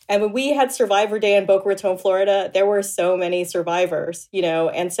Jewish. And when we had Survivor Day in Boca Raton, Florida, there were so many survivors,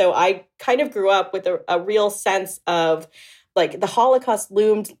 and so I kind of grew up with a real sense of like the Holocaust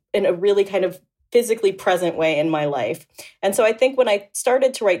loomed in a really kind of physically present way in my life. And so I think when I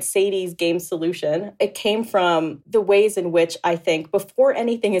started to write Sadie's Game Solution, it came from the ways in which I think before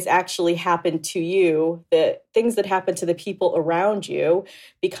anything has actually happened to you, the things that happen to the people around you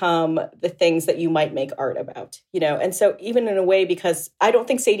become the things that you might make art about, And so even in a way, because I don't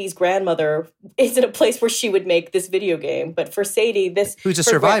think Sadie's grandmother is in a place where she would make this video game, but for Sadie, who's a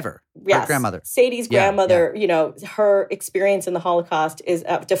survivor, yes, grandmother. Sadie's grandmother, her experience in the Holocaust is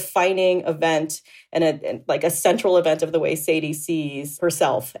a defining event and a central event of the way Sadie sees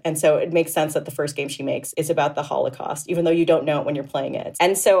herself. And so it makes sense that the first game she makes is about the Holocaust, even though you don't know it when you're playing it.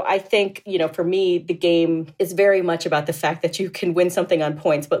 And so I think, for me, the game is very much about the fact that you can win something on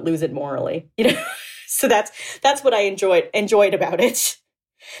points, but lose it morally, So that's what I enjoyed about it,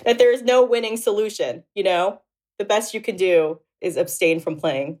 that there is no winning solution, The best you can do is abstain from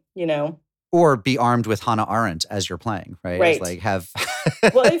playing, Or be armed with Hannah Arendt as you're playing, right? Right. It's like have.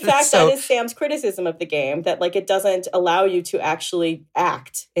 Well, in fact, that is Sam's criticism of the game, that it doesn't allow you to actually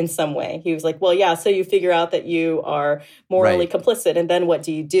act in some way. He was like, well, yeah, so you figure out that you are morally complicit, and then what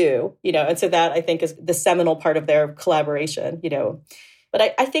do you do? And so that, I think, is the seminal part of their collaboration,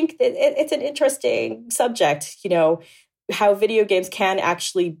 But I think that it's an interesting subject, how video games can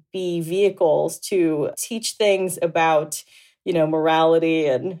actually be vehicles to teach things about morality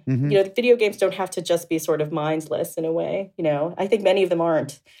and, video games don't have to just be sort of mindless in a way. I think many of them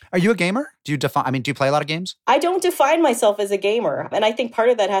aren't. Are you a gamer? Do you play a lot of games? I don't define myself as a gamer. And I think part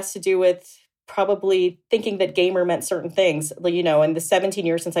of that has to do with probably thinking that gamer meant certain things. In the 17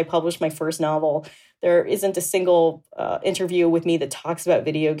 years since I published my first novel, there isn't a single interview with me that talks about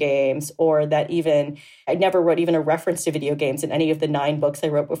video games, or that I never wrote even a reference to video games in any of the 9 books I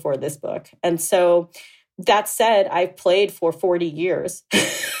wrote before this book. And so that said, I've played for 40 years.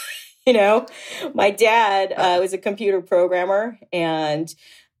 My dad was a computer programmer. And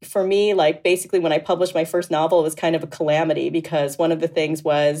for me, basically when I published my first novel, it was kind of a calamity, because one of the things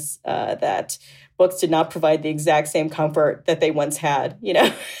was that books did not provide the exact same comfort that they once had,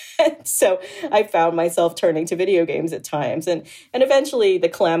 So I found myself turning to video games at times. And eventually the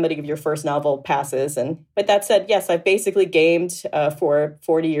calamity of your first novel passes. But that said, yes, I've basically gamed for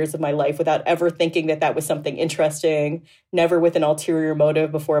 40 years of my life without ever thinking that was something interesting, never with an ulterior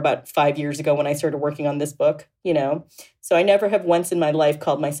motive before about 5 years ago when I started working on this book, So I never have once in my life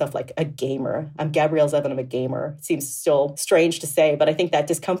called myself a gamer. I'm Gabrielle Zevin, I'm a gamer. It seems still strange to say, but I think that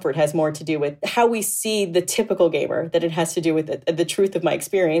discomfort has more to do with how we see the typical gamer, that it has to do with the truth of my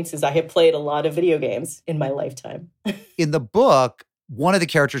experience is I have played a lot of video games in my lifetime. In the book, one of the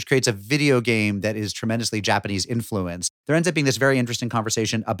characters creates a video game that is tremendously Japanese influenced. There ends up being this very interesting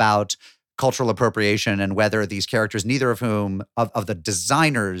conversation about cultural appropriation and whether these characters, neither of whom of the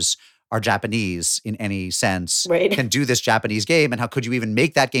designers are Japanese in any sense, can do this Japanese game. And how could you even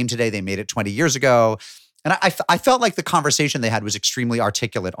make that game today? They made it 20 years ago. And I felt like the conversation they had was extremely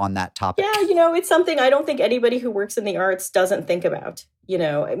articulate on that topic. Yeah, it's something I don't think anybody who works in the arts doesn't think about.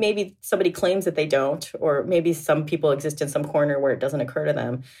 Maybe somebody claims that they don't, or maybe some people exist in some corner where it doesn't occur to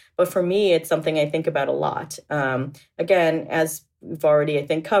them. But for me, it's something I think about a lot. Again, as we've already, I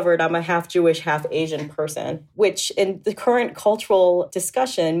think, covered, I'm a half Jewish, half Asian person, which in the current cultural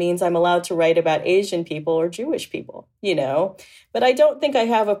discussion means I'm allowed to write about Asian people or Jewish people, But I don't think I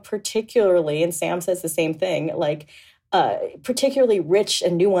have a particularly, and Sam says the same thing, particularly rich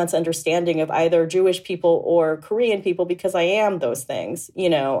and nuanced understanding of either Jewish people or Korean people, because I am those things,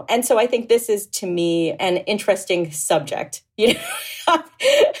 And so I think this is, to me, an interesting subject, to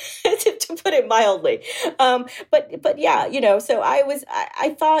put it mildly. But yeah, so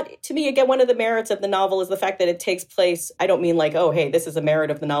I thought, to me, again, one of the merits of the novel is the fact that it takes place. I don't mean oh, hey, this is a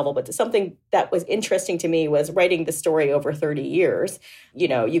merit of the novel, but something that was interesting to me was writing the story over 30 years.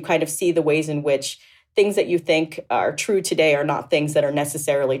 You kind of see the ways in which things that you think are true today are not things that are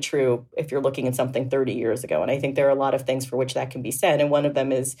necessarily true if you're looking at something 30 years ago. And I think there are a lot of things for which that can be said. And one of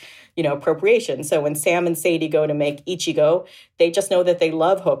them is, appropriation. So when Sam and Sadie go to make Ichigo, they just know that they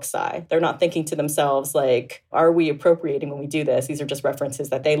love Hokusai. They're not thinking to themselves, are we appropriating when we do this? These are just references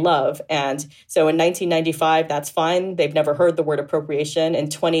that they love. And so in 1995, that's fine. They've never heard the word appropriation. In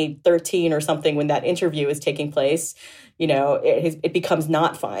 2013 or something, when that interview is taking place, it becomes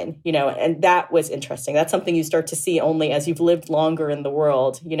not fine, and that was interesting. That's something you start to see only as you've lived longer in the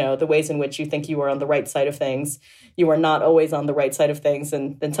world, the ways in which you think you are on the right side of things. You are not always on the right side of things.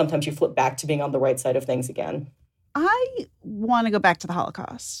 And then sometimes you flip back to being on the right side of things again. I want to go back to the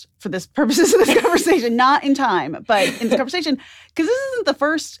Holocaust for the purposes of this conversation, not in time, but in the conversation, because this isn't the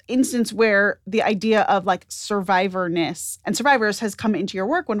first instance where the idea of survivorness and survivors has come into your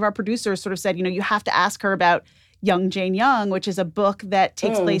work. One of our producers sort of said, you have to ask her about Young Jane Young, which is a book that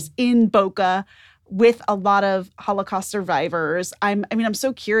takes place in Boca with a lot of Holocaust survivors. I'm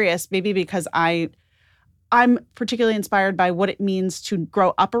so curious, maybe because I'm particularly inspired by what it means to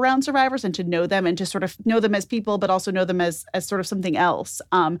grow up around survivors and to know them and to sort of know them as people, but also know them as sort of something else.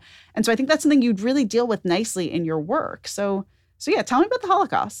 And so I think that's something you'd really deal with nicely in your work. So yeah, tell me about the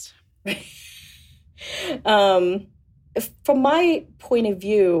Holocaust. From my point of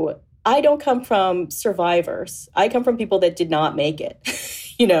view, I don't come from survivors. I come from people that did not make it.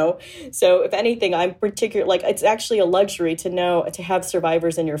 So if anything, I'm it's actually a luxury to have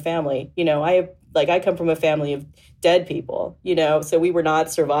survivors in your family. I come from a family of dead people, so we were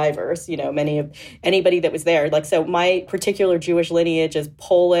not survivors, anybody that was there. So my particular Jewish lineage is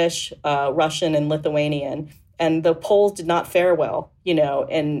Polish, Russian, and Lithuanian. And the Poles did not fare well,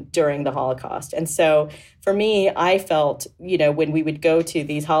 during the Holocaust. And so for me, I felt, when we would go to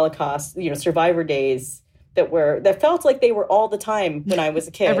these Holocaust, survivor days, that felt like they were all the time when I was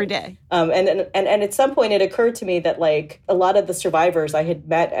a kid. Every day. And at some point it occurred to me that a lot of the survivors I had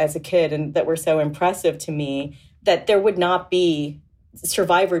met as a kid and that were so impressive to me that there would not be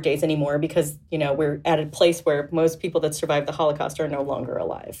survivor days anymore because, we're at a place where most people that survived the Holocaust are no longer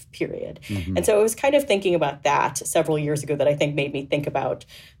alive, period. Mm-hmm. And so I was kind of thinking about that several years ago that I think made me think about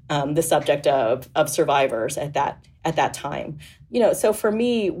the subject of survivors at that time. So for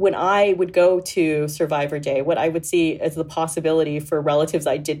me, when I would go to Survivor Day, what I would see as the possibility for relatives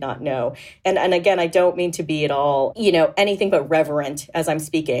I did not know. And again, I don't mean to be at all, anything but reverent as I'm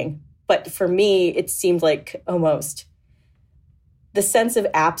speaking. But for me, it seemed like almost the sense of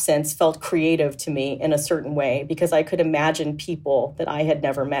absence felt creative to me in a certain way because I could imagine people that I had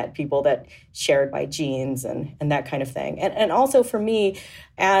never met, people that shared my genes and that kind of thing. And also for me,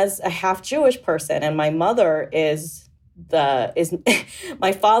 as a half Jewish person, and my mother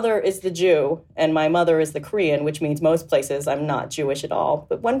my father is the Jew and my mother is the Korean, which means most places I'm not Jewish at all.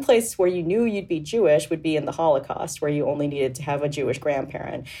 But one place where you knew you'd be Jewish would be in the Holocaust, where you only needed to have a Jewish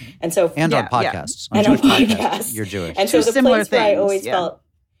grandparent. And so on podcasts. Yeah. On podcasts, you're Jewish. And so the place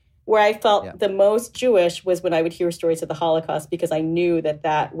where I felt the most Jewish was when I would hear stories of the Holocaust, because I knew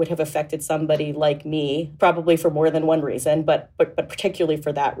that would have affected somebody like me, probably for more than one reason, but particularly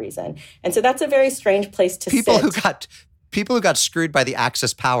for that reason. And so that's a very strange place to sit. People who got screwed by the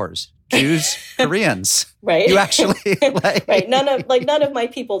Axis powers, Jews, Koreans. Right. You actually right. None of my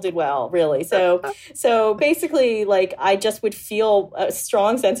people did well, really. So basically, I just would feel a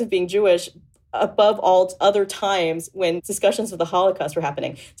strong sense of being Jewish above all other times when discussions of the Holocaust were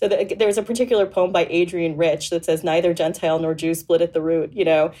happening. So there's a particular poem by Adrian Rich that says, neither Gentile nor Jew split at the root,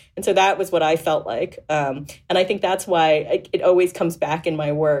 And so that was what I felt like. And I think that's why it always comes back in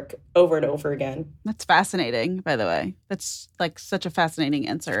my work over and over again. That's fascinating, by the way. That's such a fascinating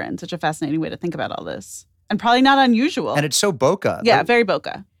answer and such a fascinating way to think about all this. And probably not unusual. And it's so Boca. Yeah, very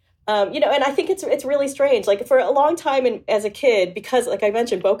Boca. And I think it's really strange. For a long time as a kid, because like I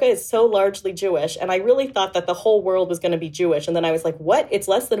mentioned, Boca is so largely Jewish. And I really thought that the whole world was going to be Jewish. And then I was like, what? It's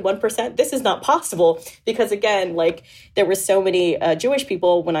less than 1%? This is not possible. Because again, there were so many Jewish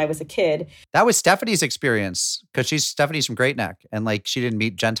people when I was a kid. That was Stephanie's experience, because Stephanie's from Great Neck. And she didn't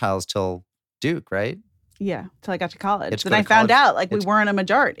meet Gentiles till Duke, right? Yeah, till I got to college. Then I found out we weren't a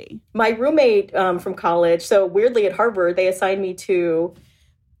majority. My roommate from college, so weirdly at Harvard, they assigned me to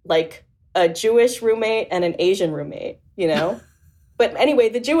a Jewish roommate and an Asian roommate, But anyway,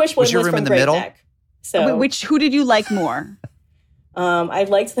 the Jewish one was from Great Neck. So who did you like more? I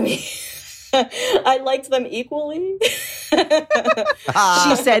liked them. I liked them equally.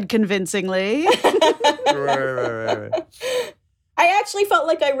 She said convincingly. Right. I actually felt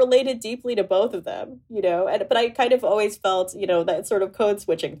like I related deeply to both of them, but I kind of always felt, that sort of code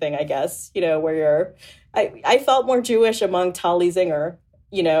switching thing, I guess, where I felt more Jewish among Tali Zinger,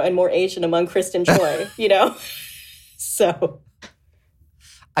 and more Asian among Kristen Choi, So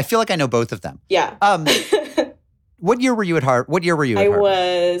I feel like I know both of them. Yeah. What year were you at Harvard? I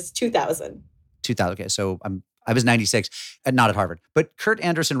was 2000. 2000. Okay, so I was 96, not at Harvard. But Kurt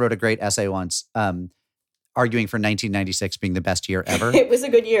Anderson wrote a great essay once, arguing for 1996 being the best year ever. It was a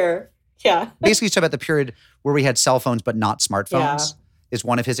good year. Yeah. Basically, it's about the period where we had cell phones but not smartphones. Is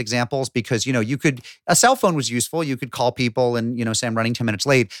one of his examples, because, a cell phone was useful. You could call people and, say I'm running 10 minutes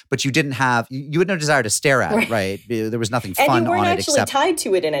late, but you had no desire to stare at it, right? There was nothing fun on it. And you weren't actually tied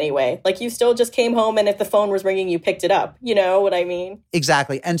to it in any way. You still just came home and if the phone was ringing, you picked it up. You know what I mean?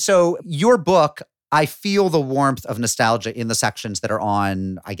 Exactly. And so your book, I feel the warmth of nostalgia in the sections that are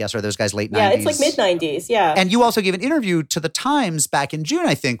on, I guess, are those guys late 90s? Yeah, it's like mid-90s, yeah. And you also gave an interview to the Times back in June,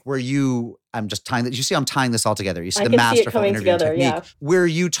 I think, where I'm tying this all together. You see the masterful interview technique, where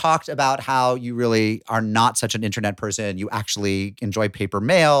you talked about how you really are not such an internet person. You actually enjoy paper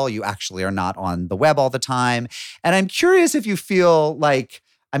mail. You actually are not on the web all the time. And I'm curious if you feel like,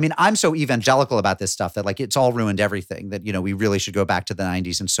 I mean, I'm so evangelical about this stuff that like it's all ruined everything, that, you know, we really should go back to the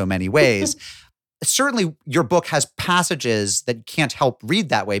 90s in so many ways. Certainly your book has passages that can't help read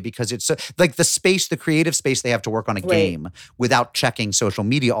that way because it's like the creative space they have to work on a game without checking social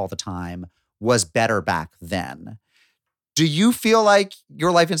media all the time was better back then. Do you feel like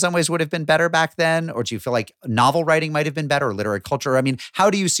your life in some ways would have been better back then? Or do you feel like novel writing might have been better, or literary culture? I mean, how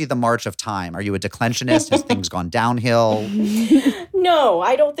do you see the march of time? Are you a declensionist? Has things gone downhill? No,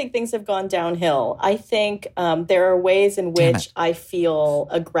 I don't think things have gone downhill. I think there are ways in which I feel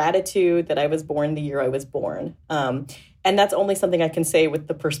a gratitude that I was born the year I was born. And that's only something I can say with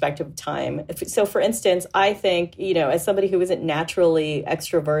the perspective of time. So, for instance, I think, you know, as somebody who isn't naturally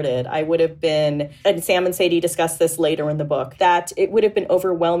extroverted, I would have been, and Sam and Sadie discuss this later in the book, that it would have been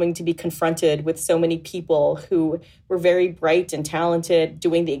overwhelming to be confronted with so many people who were very bright and talented,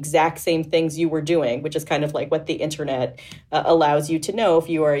 doing the exact same things you were doing, which is kind of like what the internet allows you to know if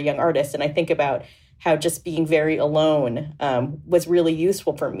you are a young artist. And I think about how just being very alone was really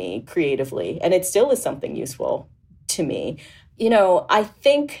useful for me creatively. And it still is something useful to me. You know, I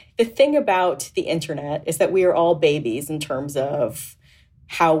think the thing about the internet is that we are all babies in terms of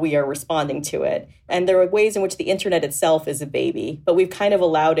how we are responding to it. And there are ways in which the internet itself is a baby, but we've kind of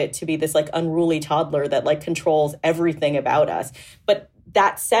allowed it to be this like unruly toddler that like controls everything about us. But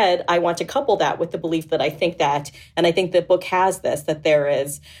that said, I want to couple that with the belief that I think that, and I think the book has this, that there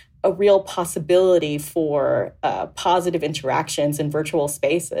is a real possibility for positive interactions in virtual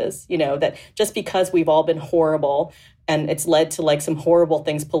spaces, you know, that just because we've all been horrible and it's led to like some horrible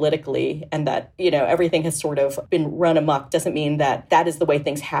things politically and that, you know, everything has sort of been run amok doesn't mean that that is the way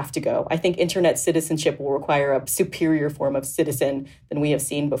things have to go. I think internet citizenship will require a superior form of citizen than we have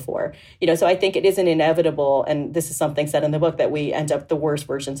seen before. You know, so I think it isn't inevitable, and this is something said in the book, that we end up the worst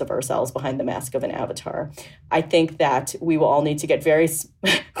versions of ourselves behind the mask of an avatar. I think that we will all need to get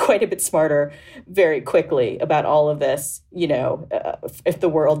quite a bit smarter very quickly about all of this, you know, if the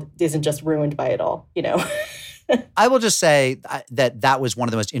world isn't just ruined by it all, you know. I will just say that was one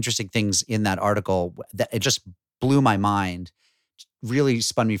of the most interesting things in that article, that it just blew my mind, really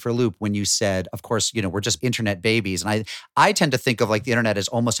spun me for a loop when you said, of course, you know, we're just internet babies. And I tend to think of like the internet as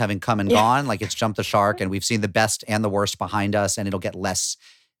almost having come and gone, like it's jumped the shark and we've seen the best and the worst behind us and it'll get less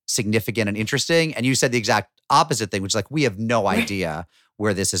significant and interesting. And you said the exact opposite thing, which is like, we have no idea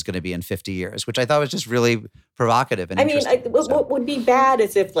where this is going to be in 50 years, which I thought was just really provocative and interesting. What would be bad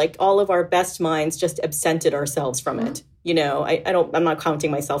is if like all of our best minds just absented ourselves from it. You know, I'm not counting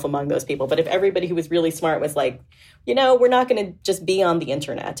myself among those people, but if everybody who was really smart was like, you know, we're not going to just be on the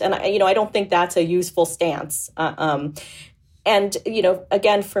internet. And, I don't think that's a useful stance. And, you know,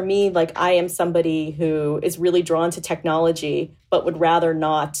 again, for me, like I am somebody who is really drawn to technology, but would rather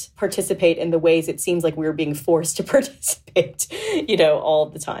not participate in the ways it seems like we're being forced to participate, you know, all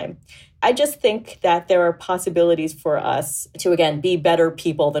the time. I just think that there are possibilities for us to, again, be better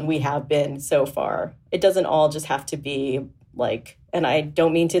people than we have been so far. It doesn't all just have to be like, and I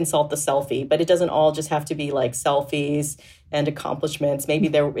don't mean to insult the selfie, but it doesn't all just have to be like selfies and accomplishments. Maybe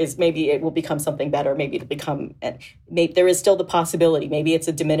it will become something better. Maybe there is still the possibility, maybe it's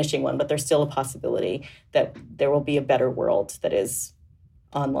a diminishing one, but there's still a possibility that there will be a better world that is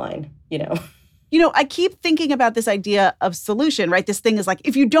online, you know? You know, I keep thinking about this idea of solution, right? This thing is like,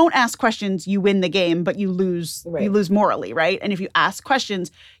 if you don't ask questions, you win the game, but you lose morally, right? And if you ask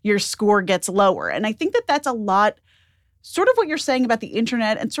questions, your score gets lower. And I think that that's a lot, sort of what you're saying about the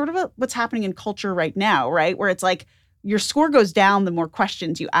internet and sort of what's happening in culture right now, right? Where it's like, your score goes down the more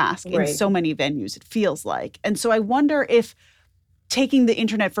questions you ask in so many venues, it feels like. And so I wonder if taking the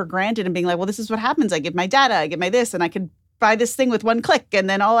internet for granted and being like, well, this is what happens. I give my data, I give my this, and I could buy this thing with one click, and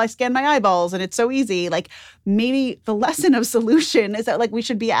then I scan my eyeballs, and it's so easy. Like maybe the lesson of solution is that like we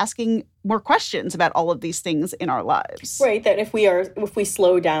should be asking more questions about all of these things in our lives. Right. That if we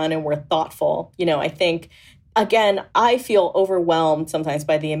slow down and we're thoughtful, you know, I think, again, I feel overwhelmed sometimes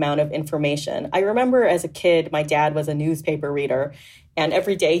by the amount of information. I remember as a kid, my dad was a newspaper reader, and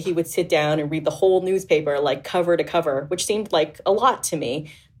every day he would sit down and read the whole newspaper, like cover to cover, which seemed like a lot to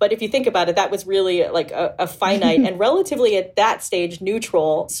me. But if you think about it, that was really like a finite and relatively at that stage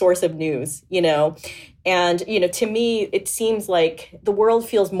neutral source of news, you know. And, you know, to me, it seems like the world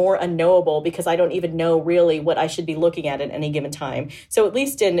feels more unknowable because I don't even know really what I should be looking at any given time. So at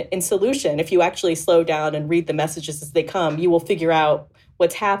least in Solution, if you actually slow down and read the messages as they come, you will figure out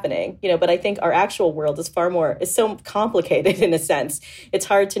what's happening, you know. But I think our actual world is so complicated in a sense. It's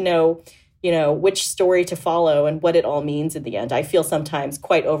hard to know, you know, which story to follow and what it all means in the end. I feel sometimes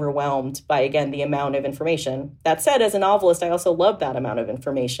quite overwhelmed by, again, the amount of information. That said, as a novelist, I also love that amount of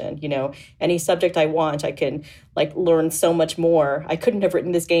information. You know, any subject I want, I can like learn so much more. I couldn't have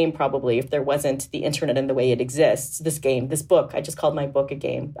written this game probably if there wasn't the internet and the way it exists. This book, I just called my book a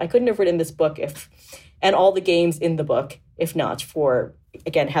game. I couldn't have written this book and all the games in the book, if not for,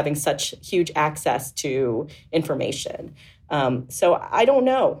 again, having such huge access to information. So I don't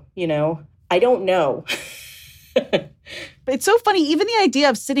know, you know. I don't know. It's so funny. Even the idea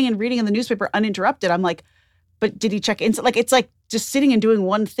of sitting and reading in the newspaper uninterrupted, I'm like, but did he check in? Like, it's like just sitting and doing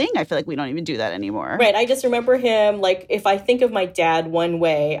one thing. I feel like we don't even do that anymore. Right. I just remember him, like, if I think of my dad one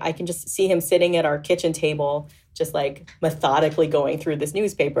way, I can just see him sitting at our kitchen table, just like methodically going through this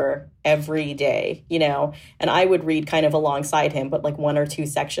newspaper every day, you know, and I would read kind of alongside him, but like one or two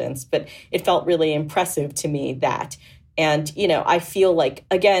sections. But it felt really impressive to me that. And, you know, I feel like,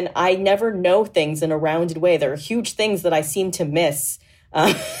 again, I never know things in a rounded way. There are huge things that I seem to miss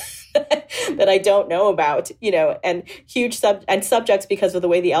that I don't know about, you know, and huge subjects because of the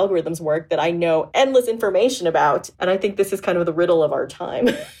way the algorithms work that I know endless information about. And I think this is kind of the riddle of our time.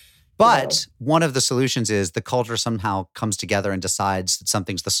 But one of the solutions is the culture somehow comes together and decides that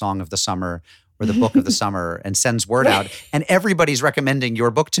something's the song of the summer or the book of the summer and sends word out. And everybody's recommending your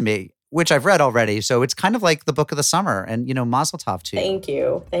book to me, which I've read already. So it's kind of like the book of the summer. And, you know, mazel tov to you.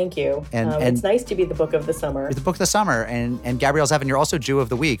 Thank you. And it's nice to be the book of the summer. You're the book of the summer. And Gabrielle Zevin, you're also Jew of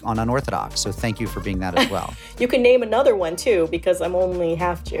the Week on Unorthodox. So thank you for being that as well. You can name another one, too, because I'm only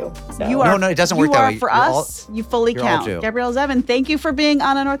half Jew. So. No, it doesn't work that way. For us, you fully count. Gabrielle Zevin, thank you for being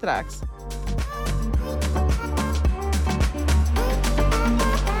on Unorthodox.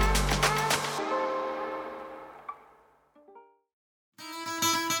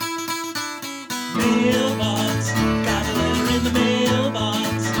 Mailbox, got a letter in the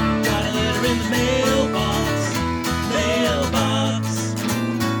mailbox, got a letter in the mailbox, mailbox.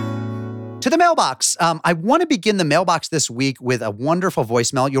 To the mailbox. I want to begin the mailbox this week with a wonderful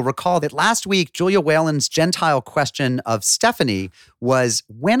voicemail. You'll recall that last week, Julia Whalen's Gentile question of Stephanie was,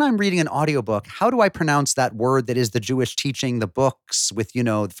 when I'm reading an audiobook, how do I pronounce that word that is the Jewish teaching, the books with, you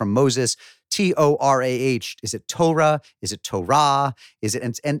know, from Moses, Torah? Is it Torah? Is it Torah? Is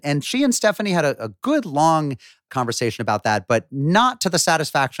it? And she and Stephanie had a good long conversation about that, but not to the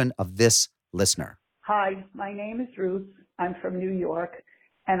satisfaction of this listener. Hi, my name is Ruth. I'm from New York,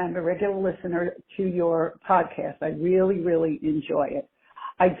 and I'm a regular listener to your podcast. I really, really enjoy it.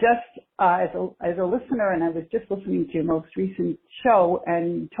 I just, as a listener, and I was just listening to your most recent show,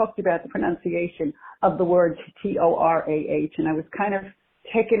 and you talked about the pronunciation of the word Torah, and I was kind of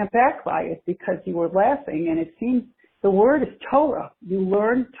taken aback by it because you were laughing, and it seems the word is Torah. You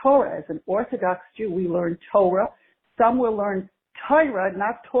learn Torah. As an Orthodox Jew, we learn Torah. Some will learn Torah,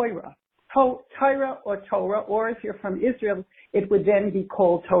 not Torah. Torah or Torah, or if you're from Israel, it would then be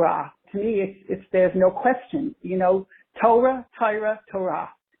called Torah. To me, there's no question. You know, Torah, Torah,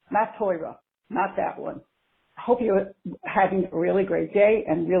 not Torah, not that one. I hope you're having a really great day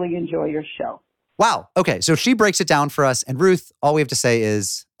and really enjoy your show. Wow. Okay. So she breaks it down for us. And Ruth, all we have to say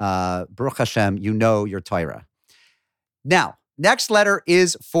is, Baruch Hashem, you know your Torah. Now, next letter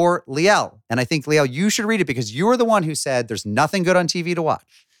is for Liel. And I think, Liel, you should read it because you were the one who said there's nothing good on TV to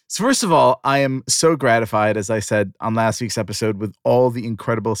watch. So first of all, I am so gratified, as I said on last week's episode, with all the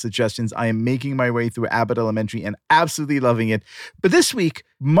incredible suggestions. I am making my way through Abbott Elementary and absolutely loving it. But this week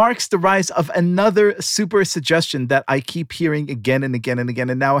marks the rise of another super suggestion that I keep hearing again and again and again,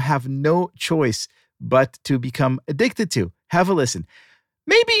 and now have no choice but to become addicted to. Have a listen.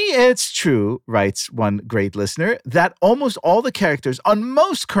 Maybe it's true, writes one great listener, that almost all the characters on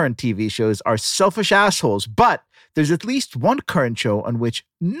most current TV shows are selfish assholes, but there's at least one current show on which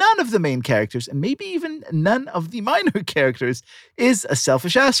none of the main characters, and maybe even none of the minor characters, is a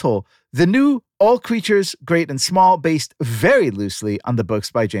selfish asshole. The new All Creatures, Great and Small, based very loosely on the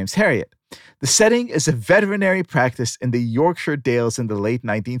books by James Herriot. The setting is a veterinary practice in the Yorkshire Dales in the late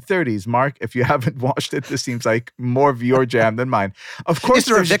 1930s. Mark, if you haven't watched it, this seems like more of your jam than mine. Of course,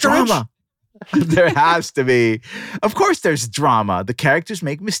 there's drama. There has to be. Of course, there's drama. The characters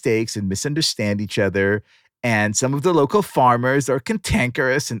make mistakes and misunderstand each other. And some of the local farmers are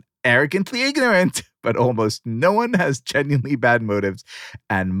cantankerous and arrogantly ignorant. but almost no one has genuinely bad motives,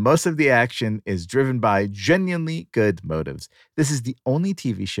 and most of the action is driven by genuinely good motives. This is the only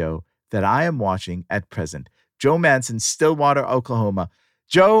TV show that I am watching at present. Joe Manson, Stillwater, Oklahoma.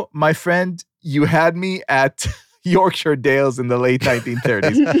 Joe, my friend, you had me at Yorkshire Dales in the late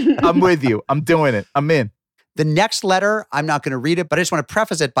 1930s. I'm with you. I'm doing it. I'm in. The next letter, I'm not going to read it, but I just want to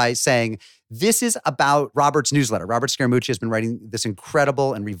preface it by saying this is about Robert's newsletter. Robert Scaramucci has been writing this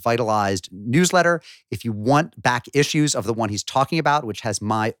incredible and revitalized newsletter. If you want back issues of the one he's talking about, which has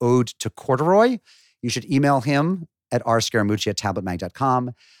my ode to corduroy, you should email him at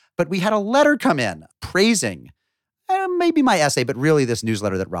rscaramucci@tabletmag.com. But we had a letter come in praising maybe my essay, but really this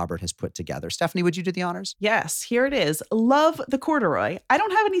newsletter that Robert has put together. Stephanie, would you do the honors? Yes, here it is. Love the corduroy. I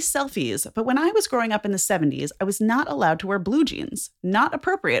don't have any selfies, but when I was growing up in the 70s, I was not allowed to wear blue jeans. Not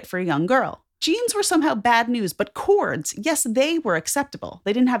appropriate for a young girl. Jeans were somehow bad news, but cords, yes, they were acceptable.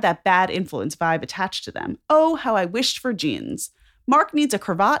 They didn't have that bad influence vibe attached to them. Oh, how I wished for jeans. Mark needs a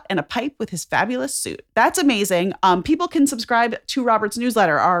cravat and a pipe with his fabulous suit. That's amazing. People can subscribe to Robert's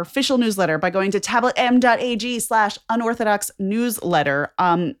newsletter, our official newsletter, by going to tabletm.ag/unorthodox newsletter.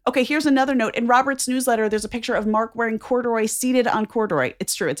 Okay, here's another note. In Robert's newsletter, there's a picture of Mark wearing corduroy seated on corduroy.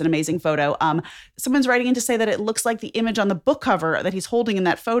 It's true. It's an amazing photo. Someone's writing in to say that it looks like the image on the book cover that he's holding in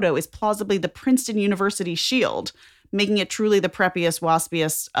that photo is plausibly the Princeton University shield, making it truly the preppiest,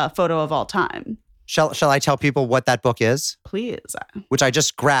 waspiest photo of all time. Shall I tell people what that book is? Please. Which I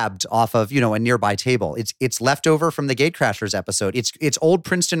just grabbed off of, a nearby table. It's leftover from the Gatecrashers episode. It's old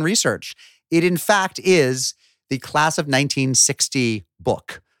Princeton research. It, in fact, is the Class of 1960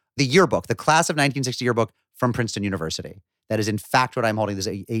 book, the yearbook, the Class of 1960 yearbook from Princeton University. That is, in fact, what I'm holding. This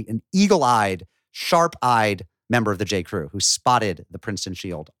is an eagle-eyed, sharp-eyed member of the J. Crew who spotted the Princeton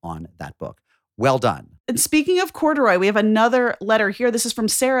shield on that book. Well done. And speaking of corduroy, we have another letter here. This is from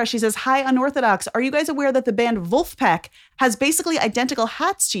Sarah. She says, "Hi, Unorthodox. Are you guys aware that the band Wolfpack has basically identical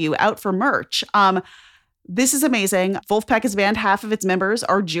hats to you out for merch?" This is amazing. Wolfpack is a band. Half of its members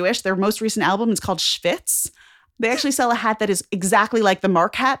are Jewish. Their most recent album is called Schwitz. They actually sell a hat that is exactly like the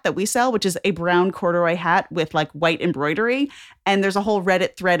Mark hat that we sell, which is a brown corduroy hat with like white embroidery. And there's a whole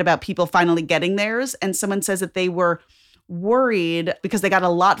Reddit thread about people finally getting theirs. And someone says that they were worried because they got a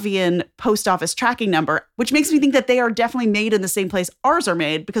Latvian post office tracking number, which makes me think that they are definitely made in the same place ours are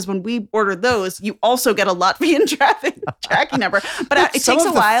made, because when we order those, you also get a Latvian tracking number. But it takes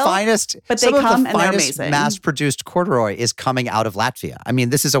a while. But they come and they're amazing. Mass-produced corduroy is coming out of Latvia. I mean,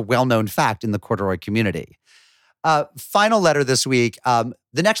 this is a well-known fact in the corduroy community. Final letter this week. The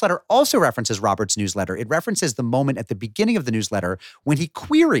next letter also references Robert's newsletter. It references the moment at the beginning of the newsletter when he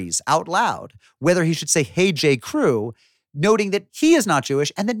queries out loud whether he should say, "Hey, J. Crew," noting that he is not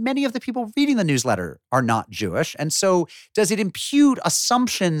Jewish and that many of the people reading the newsletter are not Jewish. And so does it impute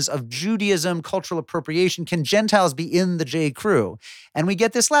assumptions of Judaism, cultural appropriation? Can Gentiles be in the J. Crew? And we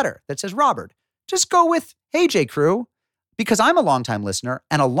get this letter that says, "Robert, just go with, hey, J. Crew, because I'm a longtime listener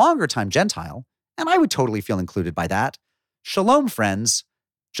and a longer time Gentile, and I would totally feel included by that. Shalom, friends,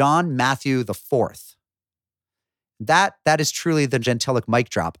 John Matthew IV." That is truly the gentilic mic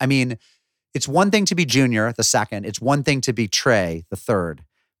drop. I mean, it's one thing to be Junior, the second. It's one thing to be Trey, the third.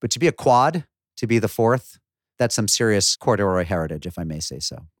 But to be a quad, to be the fourth, that's some serious corduroy heritage, if I may say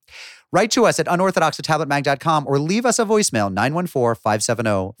so. Write to us at unorthodox@tabletmag.com or leave us a voicemail,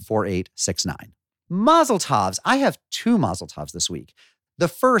 914-570-4869. Mazel tovs. I have two mazel tovs this week. The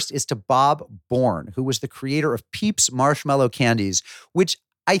first is to Bob Bourne, who was the creator of Peeps marshmallow candies, which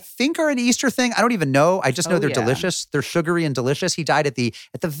I think are an Easter thing. I don't even know. I just know they're delicious. They're sugary and delicious. He died at the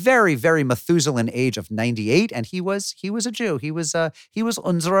very, very Methuselah age of 98, and he was a Jew. He was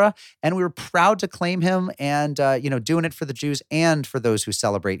Unzra, and we were proud to claim him and doing it for the Jews and for those who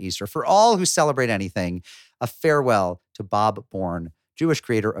celebrate Easter. For all who celebrate anything, a farewell to Bob Bourne, Jewish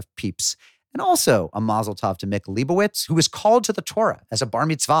creator of Peeps. And also a mazel tov to Mick Leibowitz, who was called to the Torah as a bar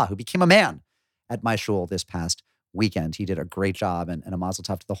mitzvah, who became a man at my shul this past weekend. He did a great job, and a mazel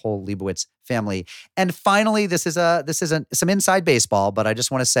tov to the whole Leibowitz family. And finally, this is some inside baseball, but I just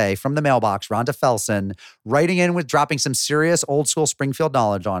want to say from the mailbox, Rhonda Felsen writing in with dropping some serious old school Springfield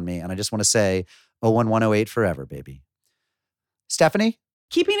knowledge on me. And I just want to say 01108 forever, baby. Stephanie?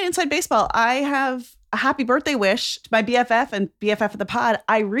 Keeping it inside baseball, I have a happy birthday wish to my BFF and BFF of the pod,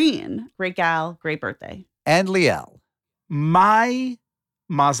 Irene. Great gal, great birthday. And Liel. My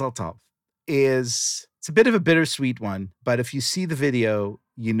mazel tov is, it's a bit of a bittersweet one, but if you see the video,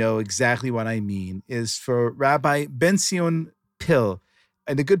 you know exactly what I mean, is for Rabbi Ben-Zion Pill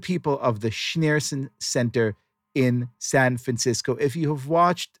and the good people of the Schneerson Center in San Francisco. If you have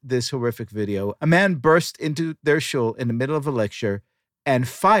watched this horrific video, a man burst into their shul in the middle of a lecture and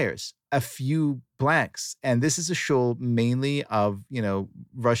fires a few blanks. And this is a shul mainly of,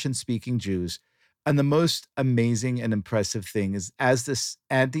 Russian-speaking Jews. And the most amazing and impressive thing is, as this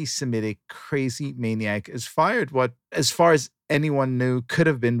anti-Semitic crazy maniac is fired what, as far as anyone knew, could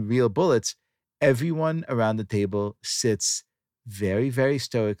have been real bullets, everyone around the table sits very, very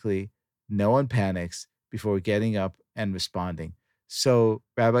stoically. No one panics before getting up and responding. So,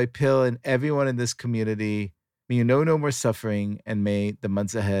 Rabbi Pill and everyone in this community, may you know no more suffering, and may the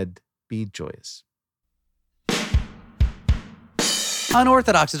months ahead be joyous.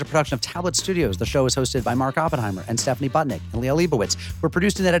 Unorthodox is a production of Tablet Studios. The show is hosted by Mark Oppenheimer and Stephanie Butnick and Leah Leibowitz. We're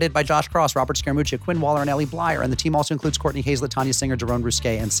produced and edited by Josh Cross, Robert Scaramuccia, Quinn Waller, and Ellie Blyer. And the team also includes Courtney Hazlett, Tanya Singer, Daron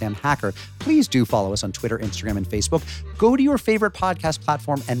Rusquet, and Sam Hacker. Please do follow us on Twitter, Instagram, and Facebook. Go to your favorite podcast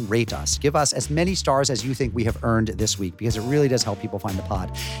platform and rate us. Give us as many stars as you think we have earned this week, because it really does help people find the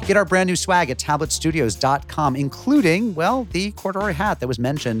pod. Get our brand new swag at tabletstudios.com, including, the corduroy hat that was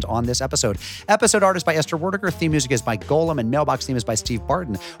mentioned on this episode. Episode art is by Esther Werdiger. Theme music is by Golem, and mailbox theme is by Steve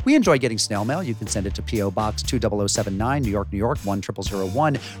Barton. We enjoy getting snail mail. You can send it to P.O. Box 20079, New York, New York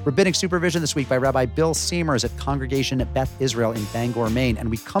 10001. Rabbinic supervision this week by Rabbi Bill Seamers at Congregation Beth Israel in Bangor, Maine. And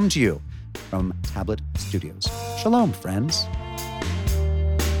we come to you from Tablet Studios. Shalom, friends.